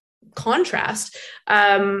jarring contrast.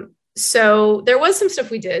 So there was some stuff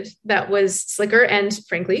we did that was slicker and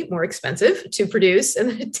frankly more expensive to produce, and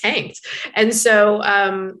then it tanked. And so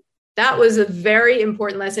that was a very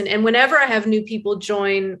important lesson. And whenever I have new people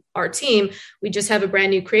join our team, we just have a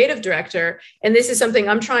brand new creative director. And this is something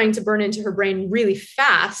I'm trying to burn into her brain really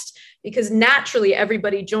fast, because naturally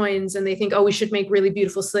everybody joins and they think, oh, we should make really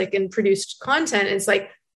beautiful, slick and produced content. And it's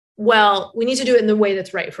well, we need to do it in the way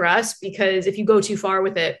that's right for us, because if you go too far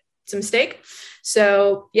with it, it's a mistake.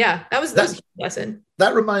 So yeah, that was a lesson.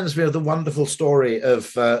 That reminds me of the wonderful story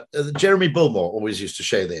of Jeremy Bullmore always used to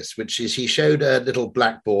show this, which is he showed a little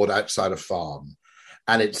blackboard outside a farm,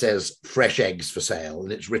 and it says fresh eggs for sale,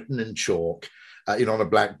 and it's written in chalk, on a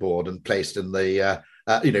blackboard and placed in the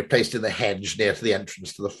hedge near to the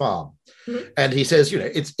entrance to the farm. Mm-hmm. And he says,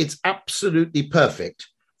 it's absolutely perfect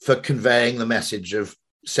for conveying the message of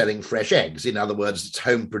selling fresh eggs. In other words, it's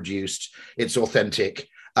home produced, it's authentic.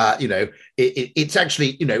 It's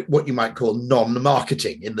actually, what you might call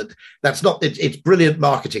non-marketing, in that it's brilliant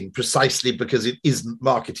marketing precisely because it isn't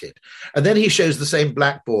marketed. And then he shows the same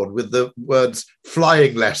blackboard with the words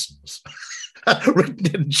flying lessons.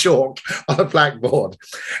 written in chalk on a blackboard.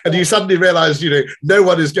 And you suddenly realize, no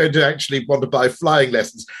one is going to actually want to buy flying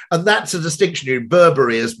lessons. And that's a distinction.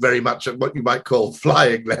 Burberry is very much what you might call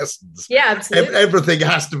flying lessons. Yeah, absolutely. Everything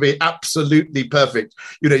has to be absolutely perfect.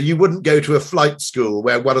 You wouldn't go to a flight school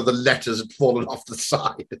where one of the letters had fallen off the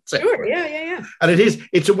side, etc. Sure, yeah. And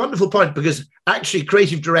it's a wonderful point, because actually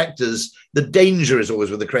creative directors, the danger is always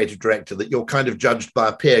with a creative director that you're kind of judged by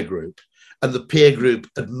a peer group, and the peer group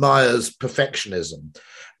admires perfectionism.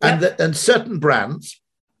 And certain brands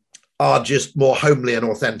are just more homely and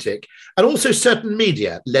authentic. And also certain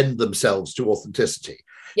media lend themselves to authenticity.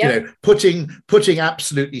 Putting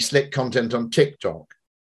absolutely slick content on TikTok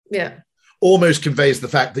almost conveys the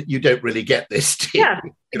fact that you don't really get this.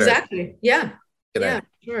 Exactly.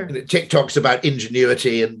 Sure. TikTok's about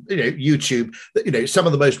ingenuity, and YouTube. Some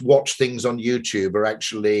of the most watched things on YouTube are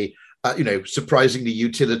actually surprisingly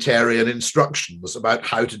utilitarian instructions about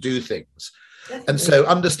how to do things. Definitely. And so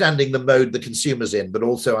understanding the mode the consumer's in, but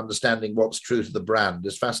also understanding what's true to the brand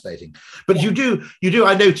is fascinating. But you do,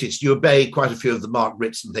 I noticed you obey quite a few of the Mark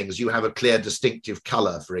Ritson things. You have a clear, distinctive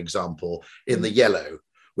colour, for example, in the yellow,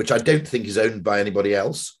 which I don't think is owned by anybody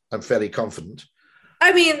else. I'm fairly confident.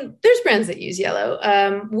 I mean, there's brands that use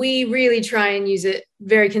yellow. We really try and use it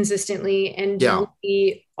very consistently. And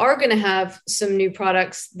we are going to have some new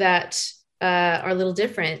products that are a little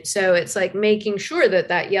different. So it's like making sure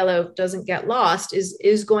that yellow doesn't get lost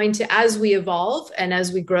is going to, as we evolve and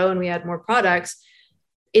as we grow and we add more products,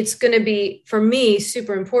 it's going to be, for me,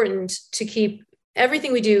 super important to keep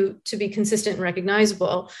everything we do to be consistent and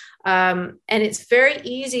recognizable. And it's very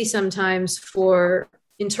easy sometimes for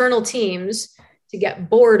internal teams to get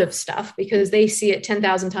bored of stuff because they see it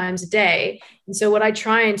 10,000 times a day. And so what I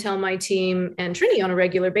try and tell my team and Trini on a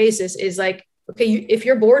regular basis is like, okay, if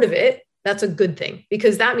you're bored of it, that's a good thing,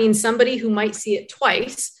 because that means somebody who might see it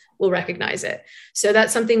twice will recognize it. So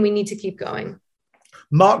that's something we need to keep going.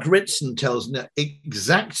 Mark Ritson tells the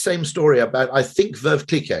exact same story about, I think, Veuve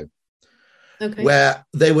Clicquot, where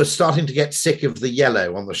they were starting to get sick of the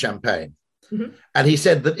yellow on the champagne. Mm-hmm. And he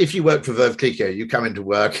said that if you work for Veuve Clicquot, you come into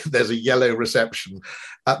work, there's a yellow reception.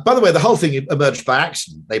 By the way, the whole thing emerged by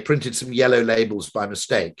accident. They printed some yellow labels by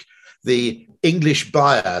mistake. The English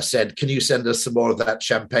buyer said, can you send us some more of that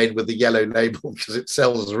champagne with the yellow label, because it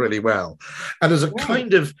sells really well. And as a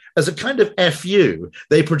kind of FU,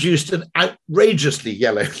 they produced an outrageously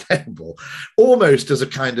yellow label, almost as a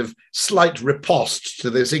kind of slight riposte to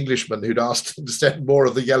this Englishman who'd asked them to send more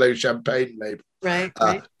of the yellow champagne label. Right.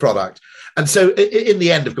 Product. And so in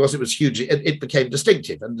the end, of course, it was huge. It became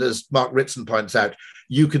distinctive. And as Mark Ritson points out,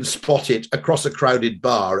 you can spot it across a crowded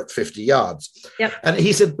bar at 50 yards. Yep. And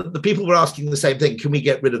he said that the people were asking the same thing. Can we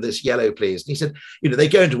get rid of this yellow, please? And he said, they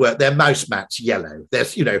go into work, their mouse mat's yellow.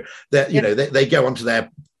 There's, they go onto their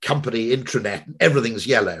company intranet and everything's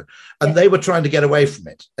yellow. And they were trying to get away from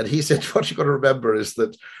it. And he said, what you've got to remember is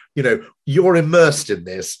that, you're immersed in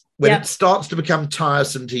this. When it starts to become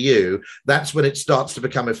tiresome to you, that's when it starts to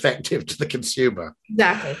become effective to the consumer.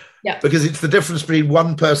 Exactly. Yeah. Because it's the difference between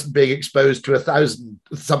one person being exposed to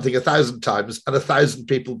 1,000 times and 1,000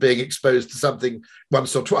 people being exposed to something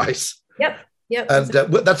once or twice. Yep. And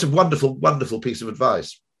that's a wonderful, wonderful piece of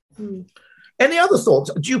advice. Mm. Any other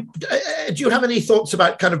thoughts? Do you have any thoughts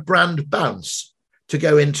about kind of brand bounce to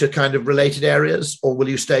go into kind of related areas, or will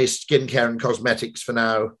you stay skincare and cosmetics for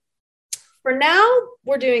now? For now,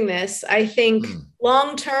 we're doing this. I think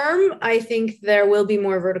long term, I think there will be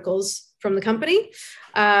more verticals from the company,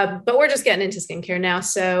 but we're just getting into skincare now.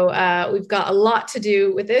 So we've got a lot to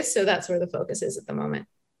do with this. So that's where the focus is at the moment.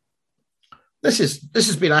 This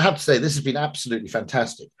has been, I have to say, this has been absolutely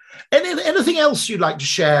fantastic. Anything else you'd like to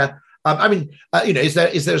share? Is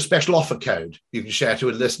there a special offer code you can share to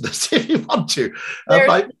a listener if you want to?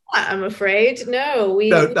 I'm afraid. No,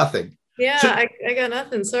 nothing. Yeah, so, I got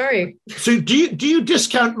nothing. Sorry. So do you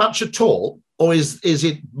discount much at all, or is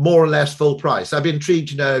it more or less full price? I'd be intrigued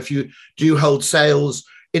to know if you hold sales.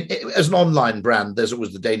 As an online brand, there's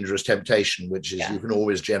always the dangerous temptation, which is you can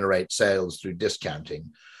always generate sales through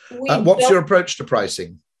discounting. What's your approach to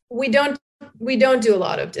pricing? We don't do a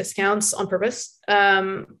lot of discounts on purpose.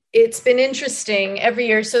 It's been interesting every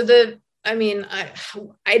year. So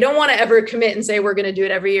I don't want to ever commit and say we're going to do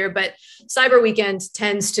it every year, but Cyber Weekend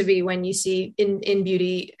tends to be when you see in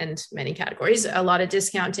beauty and many categories, a lot of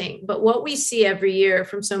discounting. But what we see every year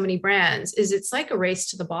from so many brands is it's like a race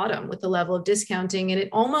to the bottom with the level of discounting. And it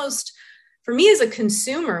almost, for me as a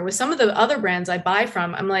consumer, with some of the other brands I buy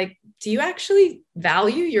from, I'm like, do you actually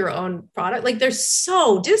value your own product? Like, they're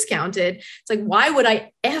so discounted. It's like, why would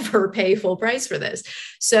I ever pay full price for this?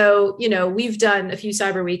 So, we've done a few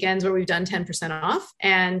Cyber Weekends where we've done 10% off,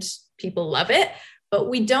 and people love it. But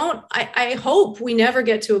we don't, I hope we never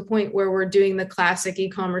get to a point where we're doing the classic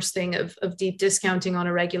e-commerce thing of deep discounting on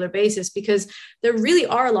a regular basis, because there really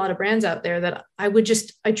are a lot of brands out there that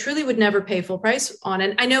I truly would never pay full price on.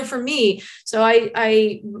 And I know for me, so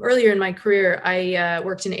I earlier in my career, I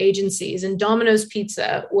worked in agencies, and Domino's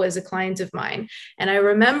Pizza was a client of mine. And I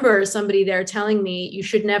remember somebody there telling me, you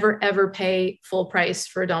should never, ever pay full price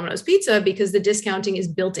for Domino's Pizza because the discounting is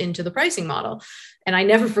built into the pricing model. And I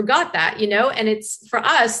never forgot that, and it's, for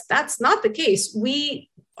us, that's not the case.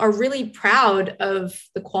 We are really proud of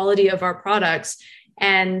the quality of our products,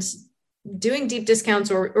 and doing deep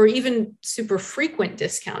discounts or even super frequent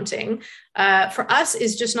discounting for us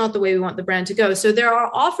is just not the way we want the brand to go. So there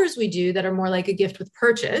are offers we do that are more like a gift with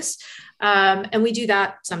purchase. And we do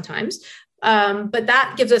that sometimes. But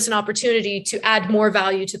that gives us an opportunity to add more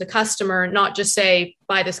value to the customer, not just say,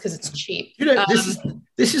 buy this because it's cheap.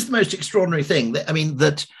 This is the most extraordinary thing. I mean,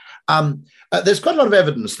 that there's quite a lot of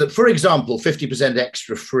evidence that, for example, 50%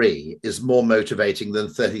 extra free is more motivating than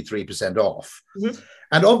 33% off. Mm-hmm.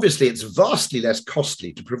 And obviously, it's vastly less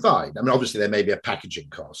costly to provide. I mean, obviously, there may be a packaging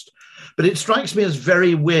cost, but it strikes me as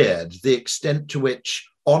very weird the extent to which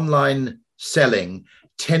online selling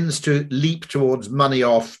tends to leap towards money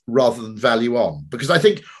off rather than value on. Because I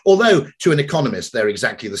think, although to an economist, they're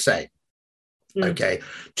exactly the same, okay,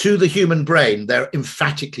 to the human brain, they're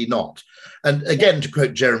emphatically not. And again, to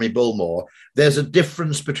quote Jeremy Bullmore, there's a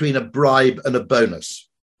difference between a bribe and a bonus.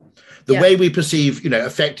 The way we perceive,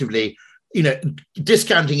 effectively,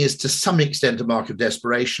 discounting is to some extent a mark of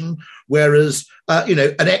desperation, whereas,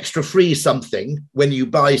 an extra free something when you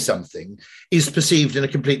buy something is perceived in a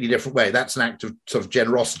completely different way. That's an act of sort of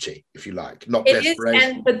generosity, if you like, not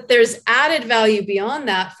desperation. But there's added value beyond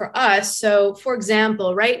that for us. So, for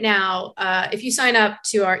example, right now, if you sign up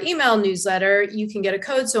to our email newsletter, you can get a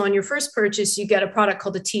code. So on your first purchase, you get a product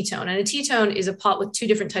called a T-Tone. And a T-Tone is a pot with 2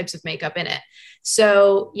 different types of makeup in it.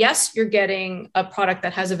 So yes, you're getting a product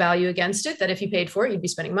that has a value against it that if you paid for it, you'd be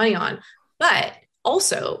spending money on. But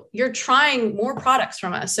also, you're trying more products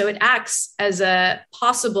from us. So it acts as a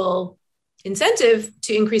possible incentive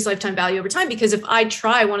to increase lifetime value over time. Because if I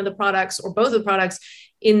try one of the products or both of the products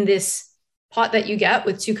in this pot that you get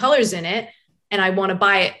with 2 colors in it, and I want to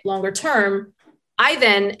buy it longer term, I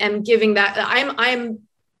then am giving that, I'm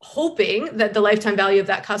hoping that the lifetime value of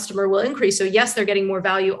that customer will increase. So yes, they're getting more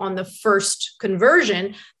value on the first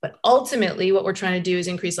conversion, but ultimately what we're trying to do is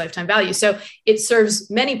increase lifetime value. So it serves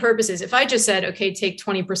many purposes. If I just said, okay, take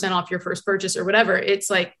 20% off your first purchase or whatever, it's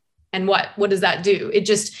like, and what does that do? It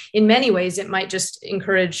just, in many ways, it might just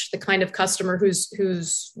encourage the kind of customer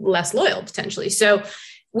who's less loyal potentially. So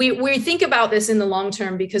we think about this in the long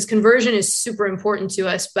term because conversion is super important to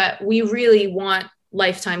us, but we really want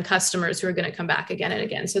lifetime customers who are going to come back again and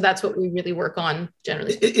again. So that's what we really work on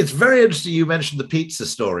generally. It's very interesting you mentioned the pizza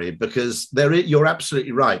story, because you're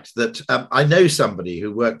absolutely right that I know somebody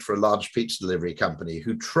who worked for a large pizza delivery company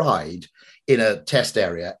who tried in a test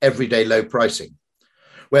area everyday low pricing,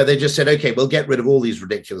 where they just said, okay, we'll get rid of all these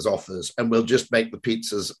ridiculous offers and we'll just make the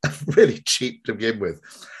pizzas really cheap to begin with.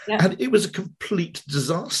 Yeah. And it was a complete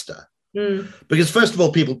disaster because first of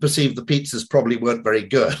all, people perceived the pizzas probably weren't very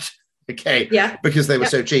good. Okay. Yeah. Because they were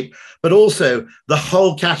so cheap. But also the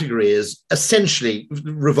whole category is essentially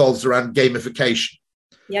revolves around gamification.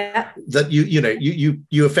 Yeah. That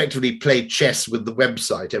you effectively play chess with the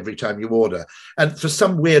website every time you order. And for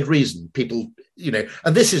some weird reason, people,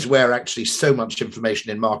 and this is where actually so much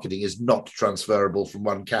information in marketing is not transferable from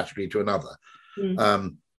one category to another.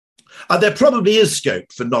 There probably is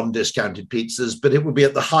scope for non-discounted pizzas, but it would be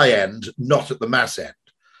at the high end, not at the mass end.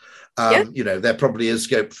 There probably is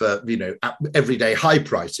scope for, everyday high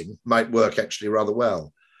pricing might work actually rather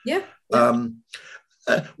well. Yeah.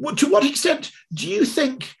 To what extent do you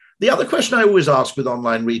think, the other question I always ask with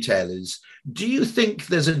online retail is, do you think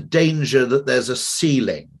there's a danger that there's a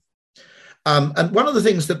ceiling? And one of the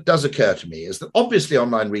things that does occur to me is that obviously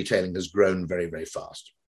online retailing has grown very, very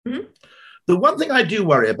fast. Mm-hmm. The one thing I do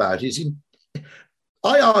worry about is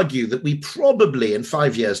I argue that we probably in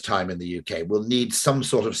 5 years' time in the UK will need some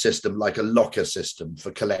sort of system like a locker system for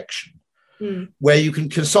collection, where you can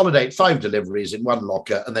consolidate 5 deliveries in one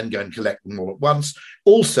locker and then go and collect them all at once.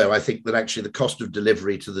 Also, I think that actually the cost of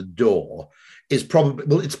delivery to the door is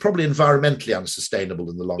it's probably environmentally unsustainable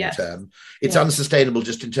in the long term. It's unsustainable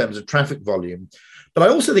just in terms of traffic volume. But I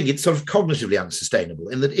also think it's sort of cognitively unsustainable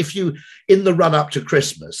in that if you, in the run up to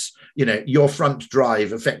Christmas, your front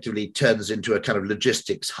drive effectively turns into a kind of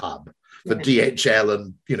logistics hub for DHL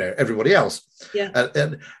and, everybody else. Yeah.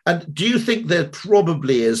 And do you think there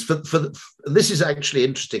probably is, this is actually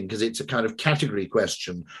interesting because it's a kind of category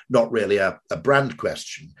question, not really a brand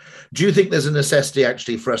question. Do you think there's a necessity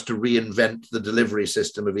actually for us to reinvent the delivery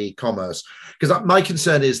system of e-commerce? Because my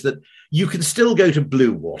concern is that you can still go to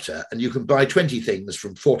Blue Water and you can buy 20 things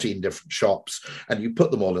from 14 different shops and you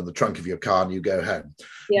put them all in the trunk of your car and you go home.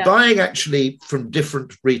 Yeah. Buying actually from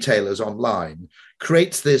different retailers online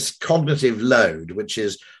creates this cognitive load, which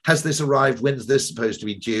is, has this arrived? When's this supposed to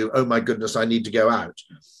be due? Oh my goodness, I need to go out.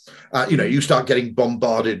 You start getting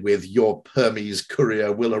bombarded with your Hermes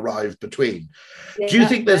courier will arrive between. Yeah. Do you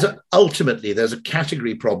think ultimately there's a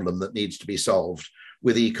category problem that needs to be solved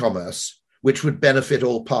with e-commerce, which would benefit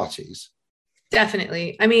all parties?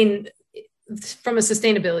 Definitely. I mean, from a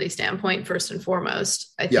sustainability standpoint, first and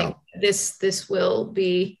foremost, I think this will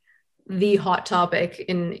be the hot topic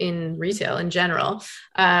in retail in general.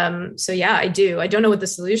 So yeah, I do. I don't know what the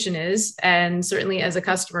solution is. And certainly as a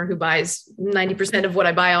customer who buys 90% of what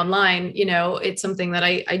I buy online, it's something that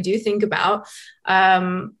I do think about.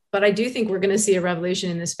 But I do think we're going to see a revolution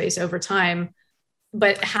in this space over time.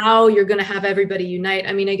 But how you're going to have everybody unite?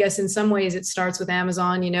 I mean, I guess in some ways it starts with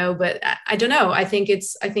Amazon, but I don't know. I think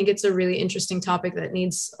it's a really interesting topic that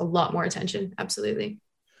needs a lot more attention. Absolutely.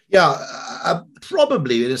 Yeah,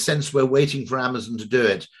 probably in a sense, we're waiting for Amazon to do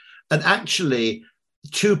it. And actually,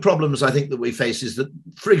 two problems I think that we face is that,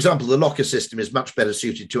 for example, the locker system is much better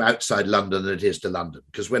suited to outside London than it is to London,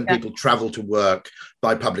 because when people travel to work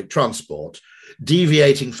by public transport,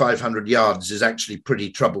 deviating 500 yards is actually pretty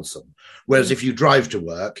troublesome. Whereas if you drive to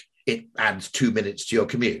work, it adds 2 minutes to your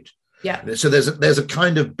commute. Yeah. So there's a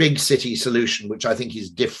kind of big city solution, which I think is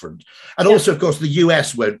different. And also, of course, the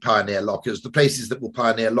US won't pioneer lockers. The places that will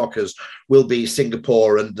pioneer lockers will be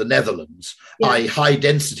Singapore and the Netherlands, i.e. high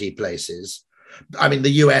density places. I mean, the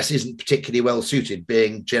US isn't particularly well suited,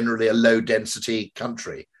 being generally a low density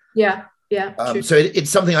country. Yeah. So it's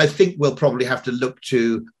something I think we'll probably have to look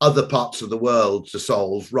to other parts of the world to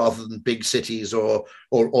solve rather than big cities or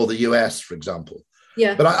the US, for example.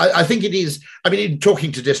 Yeah. But I think it is, I mean, in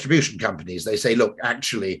talking to distribution companies, they say, look,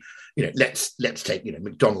 actually, let's take,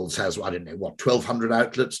 McDonald's has, 1,200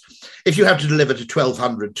 outlets. If you have to deliver to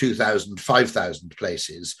 1,200, 2,000, 5,000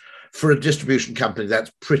 places, for a distribution company,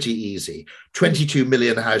 that's pretty easy. 22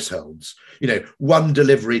 million households, one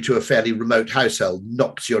delivery to a fairly remote household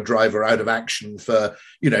knocks your driver out of action for,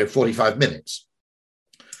 45 minutes.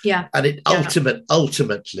 Yeah. And it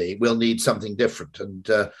ultimately will need something different. And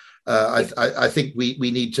I think we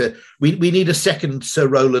need a second Sir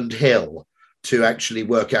Rowland Hill to actually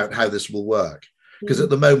work out how this will work. Because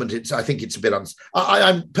at the moment, I think it's a bit.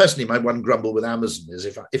 I'm personally, my one grumble with Amazon is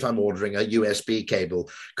if I'm ordering a USB cable,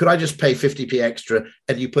 could I just pay 50p extra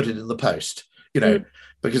and you put it in the post?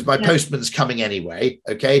 Because my postman's coming anyway.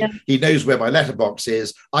 Okay, he knows where my letterbox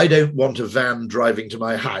is. I don't want a van driving to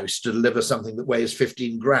my house to deliver something that weighs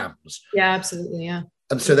 15 grams. Yeah, absolutely. Yeah.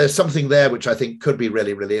 And so there's something there which I think could be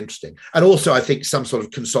really, really interesting. And also, I think some sort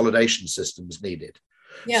of consolidation system is needed.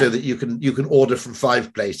 So that you can order from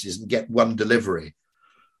 5 places and get one delivery.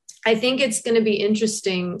 I think it's going to be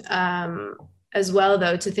interesting as well,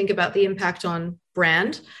 though, to think about the impact on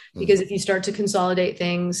brand, because if you start to consolidate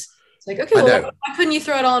things, it's like, okay, well, why couldn't you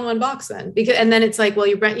throw it all in one box then? And then it's like, well,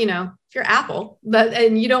 if you're Apple,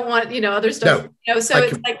 and you don't want, other stuff, it's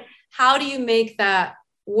like, how do you make that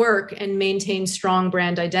work and maintain strong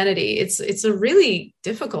brand identity? It's a really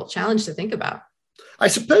difficult challenge to think about. I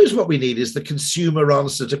suppose what we need is the consumer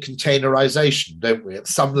answer to containerization, don't we, at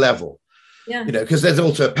some level? Yeah. Because there's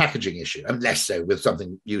also a packaging issue, and less so with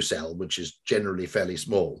something you sell, which is generally fairly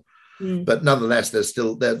small. But nonetheless, there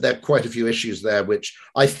are quite a few issues there, which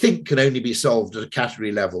I think can only be solved at a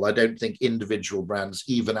category level. I don't think individual brands,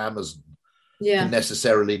 even Amazon, can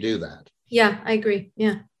necessarily do that. Yeah, I agree.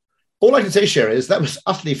 Yeah. All I can say, Sherry, is that was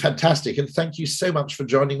utterly fantastic. And thank you so much for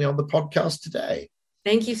joining me on the podcast today.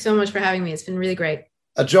 Thank you so much for having me. It's been really great.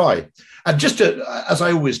 A joy. And just as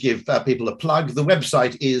I always give people a plug, the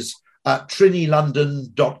website is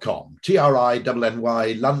trinnylondon.com,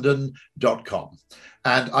 TRINNY London.com.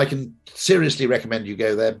 And I can seriously recommend you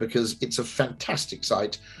go there because it's a fantastic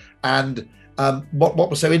site. And what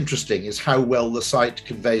was so interesting is how well the site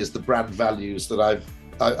conveys the brand values that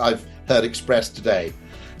I've heard expressed today.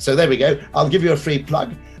 So there we go. I'll give you a free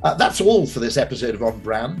plug. That's all for this episode of On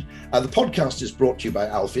Brand. The podcast is brought to you by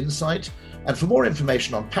Alf Insight. And for more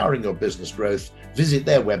information on powering your business growth, visit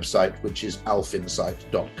their website, which is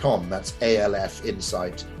alfinsight.com. That's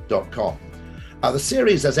alfinsight.com. The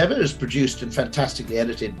series, as ever, is produced and fantastically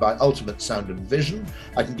edited by Ultimate Sound and Vision.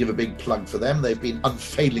 I can give a big plug for them. They've been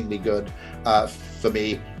unfailingly good for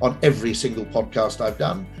me on every single podcast I've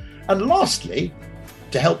done. And lastly,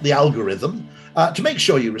 to help the algorithm, to make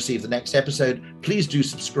sure you receive the next episode, please do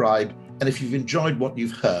subscribe. And if you've enjoyed what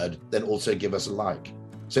you've heard, then also give us a like.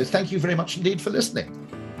 So thank you very much indeed for listening.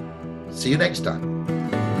 See you next time.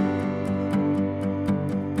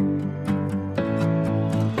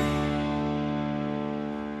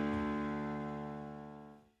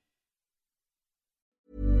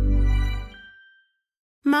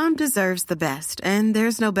 Mom deserves the best, and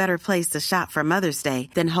there's no better place to shop for Mother's Day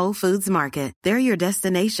than Whole Foods Market. They're your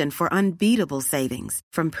destination for unbeatable savings,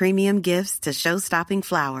 from premium gifts to show-stopping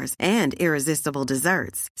flowers and irresistible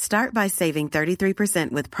desserts. Start by saving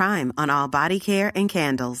 33% with Prime on all body care and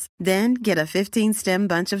candles. Then get a 15-stem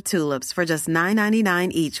bunch of tulips for just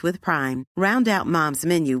 $9.99 each with Prime. Round out Mom's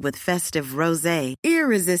menu with festive rosé,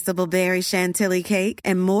 irresistible berry chantilly cake,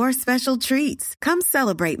 and more special treats. Come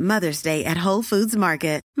celebrate Mother's Day at Whole Foods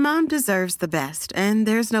Market. Mom deserves the best, and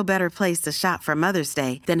there's no better place to shop for Mother's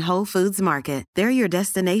Day than Whole Foods Market. They're your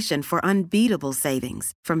destination for unbeatable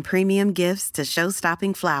savings, from premium gifts to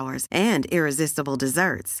show-stopping flowers and irresistible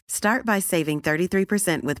desserts. Start by saving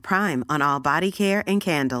 33% with Prime on all body care and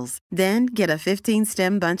candles. Then get a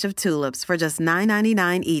 15-stem bunch of tulips for just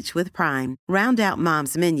 $9.99 each with Prime. Round out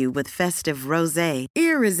Mom's menu with festive rosé,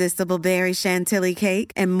 irresistible berry chantilly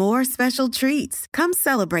cake, and more special treats. Come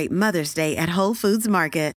celebrate Mother's Day at Whole Foods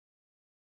Market.